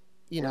 And,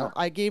 you know,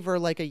 I gave her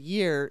like a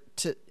year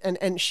to,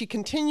 and she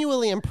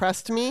continually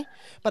impressed me,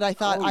 but I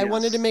thought I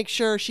wanted to make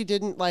sure she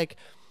didn't like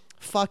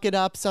fuck it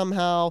up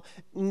somehow.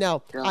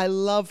 No, I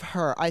love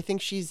her. I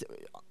think she's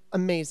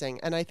amazing.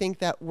 And I think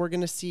that we're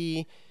going to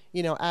see,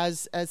 you know,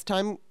 as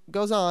time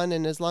goes on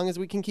and as long as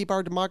we can keep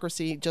our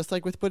democracy, just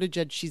like with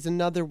Buttigieg, she's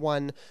another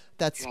one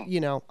that's, you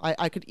know,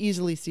 I could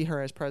easily see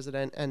her as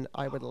president, and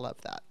I would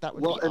love that. That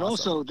would be awesome. And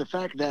also the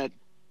fact that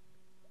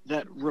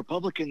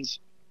Republicans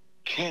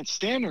can't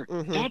stand her.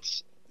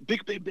 That's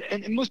big.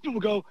 And most people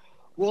go,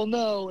 well,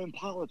 no, in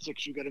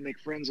politics, you got to make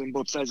friends on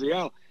both sides of the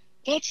aisle.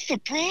 That's the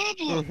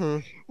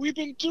problem. We've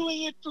been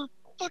doing it for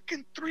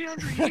fucking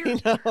 300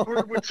 years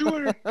or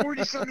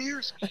 240 some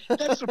years.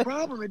 That's the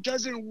problem. It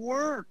doesn't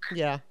work.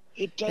 Yeah.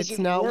 It doesn't It's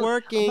not work.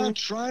 working. I'm not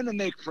trying to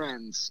make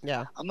friends.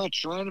 Yeah. I'm not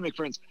trying to make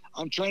friends.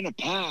 I'm trying to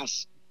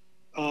pass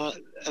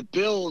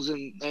bills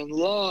and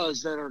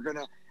laws that are going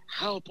to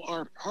help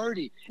our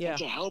party and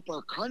to help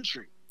our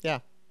country. Yeah.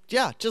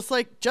 Yeah, just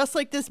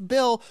like this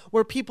bill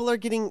where people are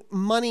getting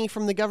money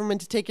from the government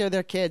to take care of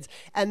their kids.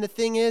 And the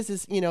thing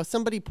is, you know,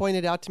 somebody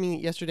pointed out to me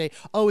yesterday,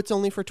 oh, it's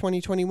only for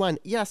 2021.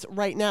 Yes,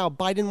 right now,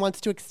 Biden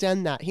wants to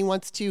extend that. He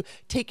wants to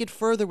take it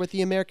further with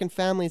the American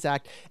Families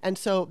Act. And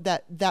so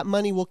that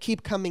money will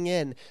keep coming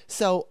in.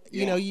 So,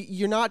 you know,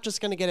 you're not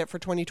just going to get it for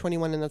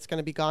 2021 and that's going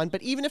to be gone.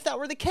 But even if that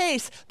were the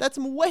case, that's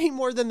way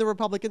more than the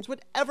Republicans would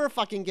ever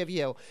fucking give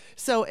you.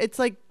 So it's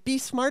like, be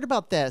smart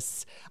about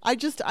this. I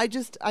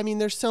mean,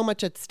 there's so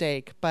much at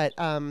stake, but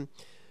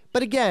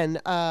again,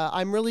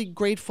 I'm really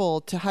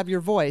grateful to have your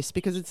voice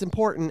because it's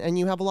important and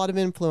you have a lot of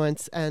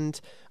influence.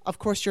 And of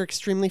course, you're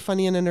extremely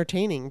funny and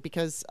entertaining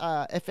because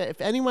if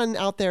anyone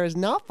out there is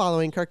not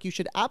following Kirk, you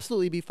should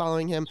absolutely be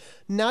following him,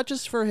 not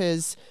just for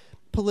his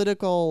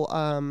political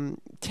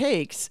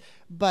takes,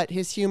 but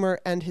his humor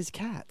and his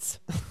cats.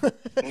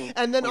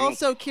 And then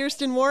also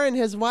Kirsten Warren,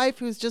 his wife,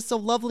 who's just so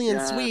lovely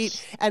and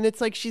sweet. And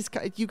it's like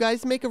you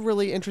guys make a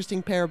really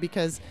interesting pair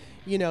because,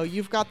 you know,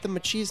 you've got the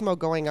machismo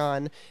going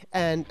on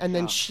and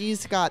then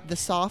she's got the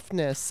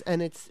softness,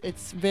 and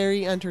it's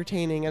very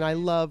entertaining, and I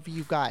love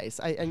you guys.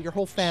 And your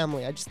whole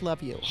family. I just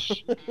love you.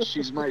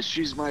 She's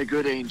my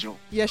good angel.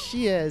 Yes,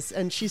 she is.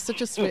 And she's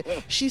such a sweet,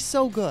 she's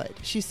so good.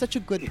 She's such a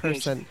good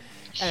person.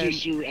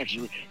 She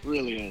actually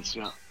really is,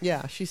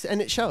 Yeah,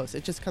 and it shows.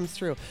 It just comes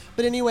through.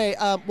 But anyway,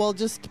 well,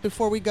 just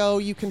before we go,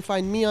 you can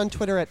find me on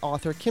Twitter at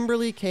author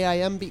Kimberly,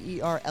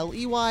 Kimberley.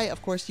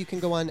 Of course, you can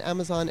go on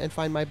Amazon and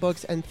find my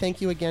books. And thank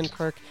you again,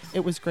 Kirk.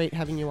 It was great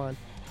having you on.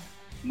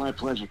 My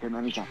pleasure, Kim.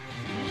 Anytime.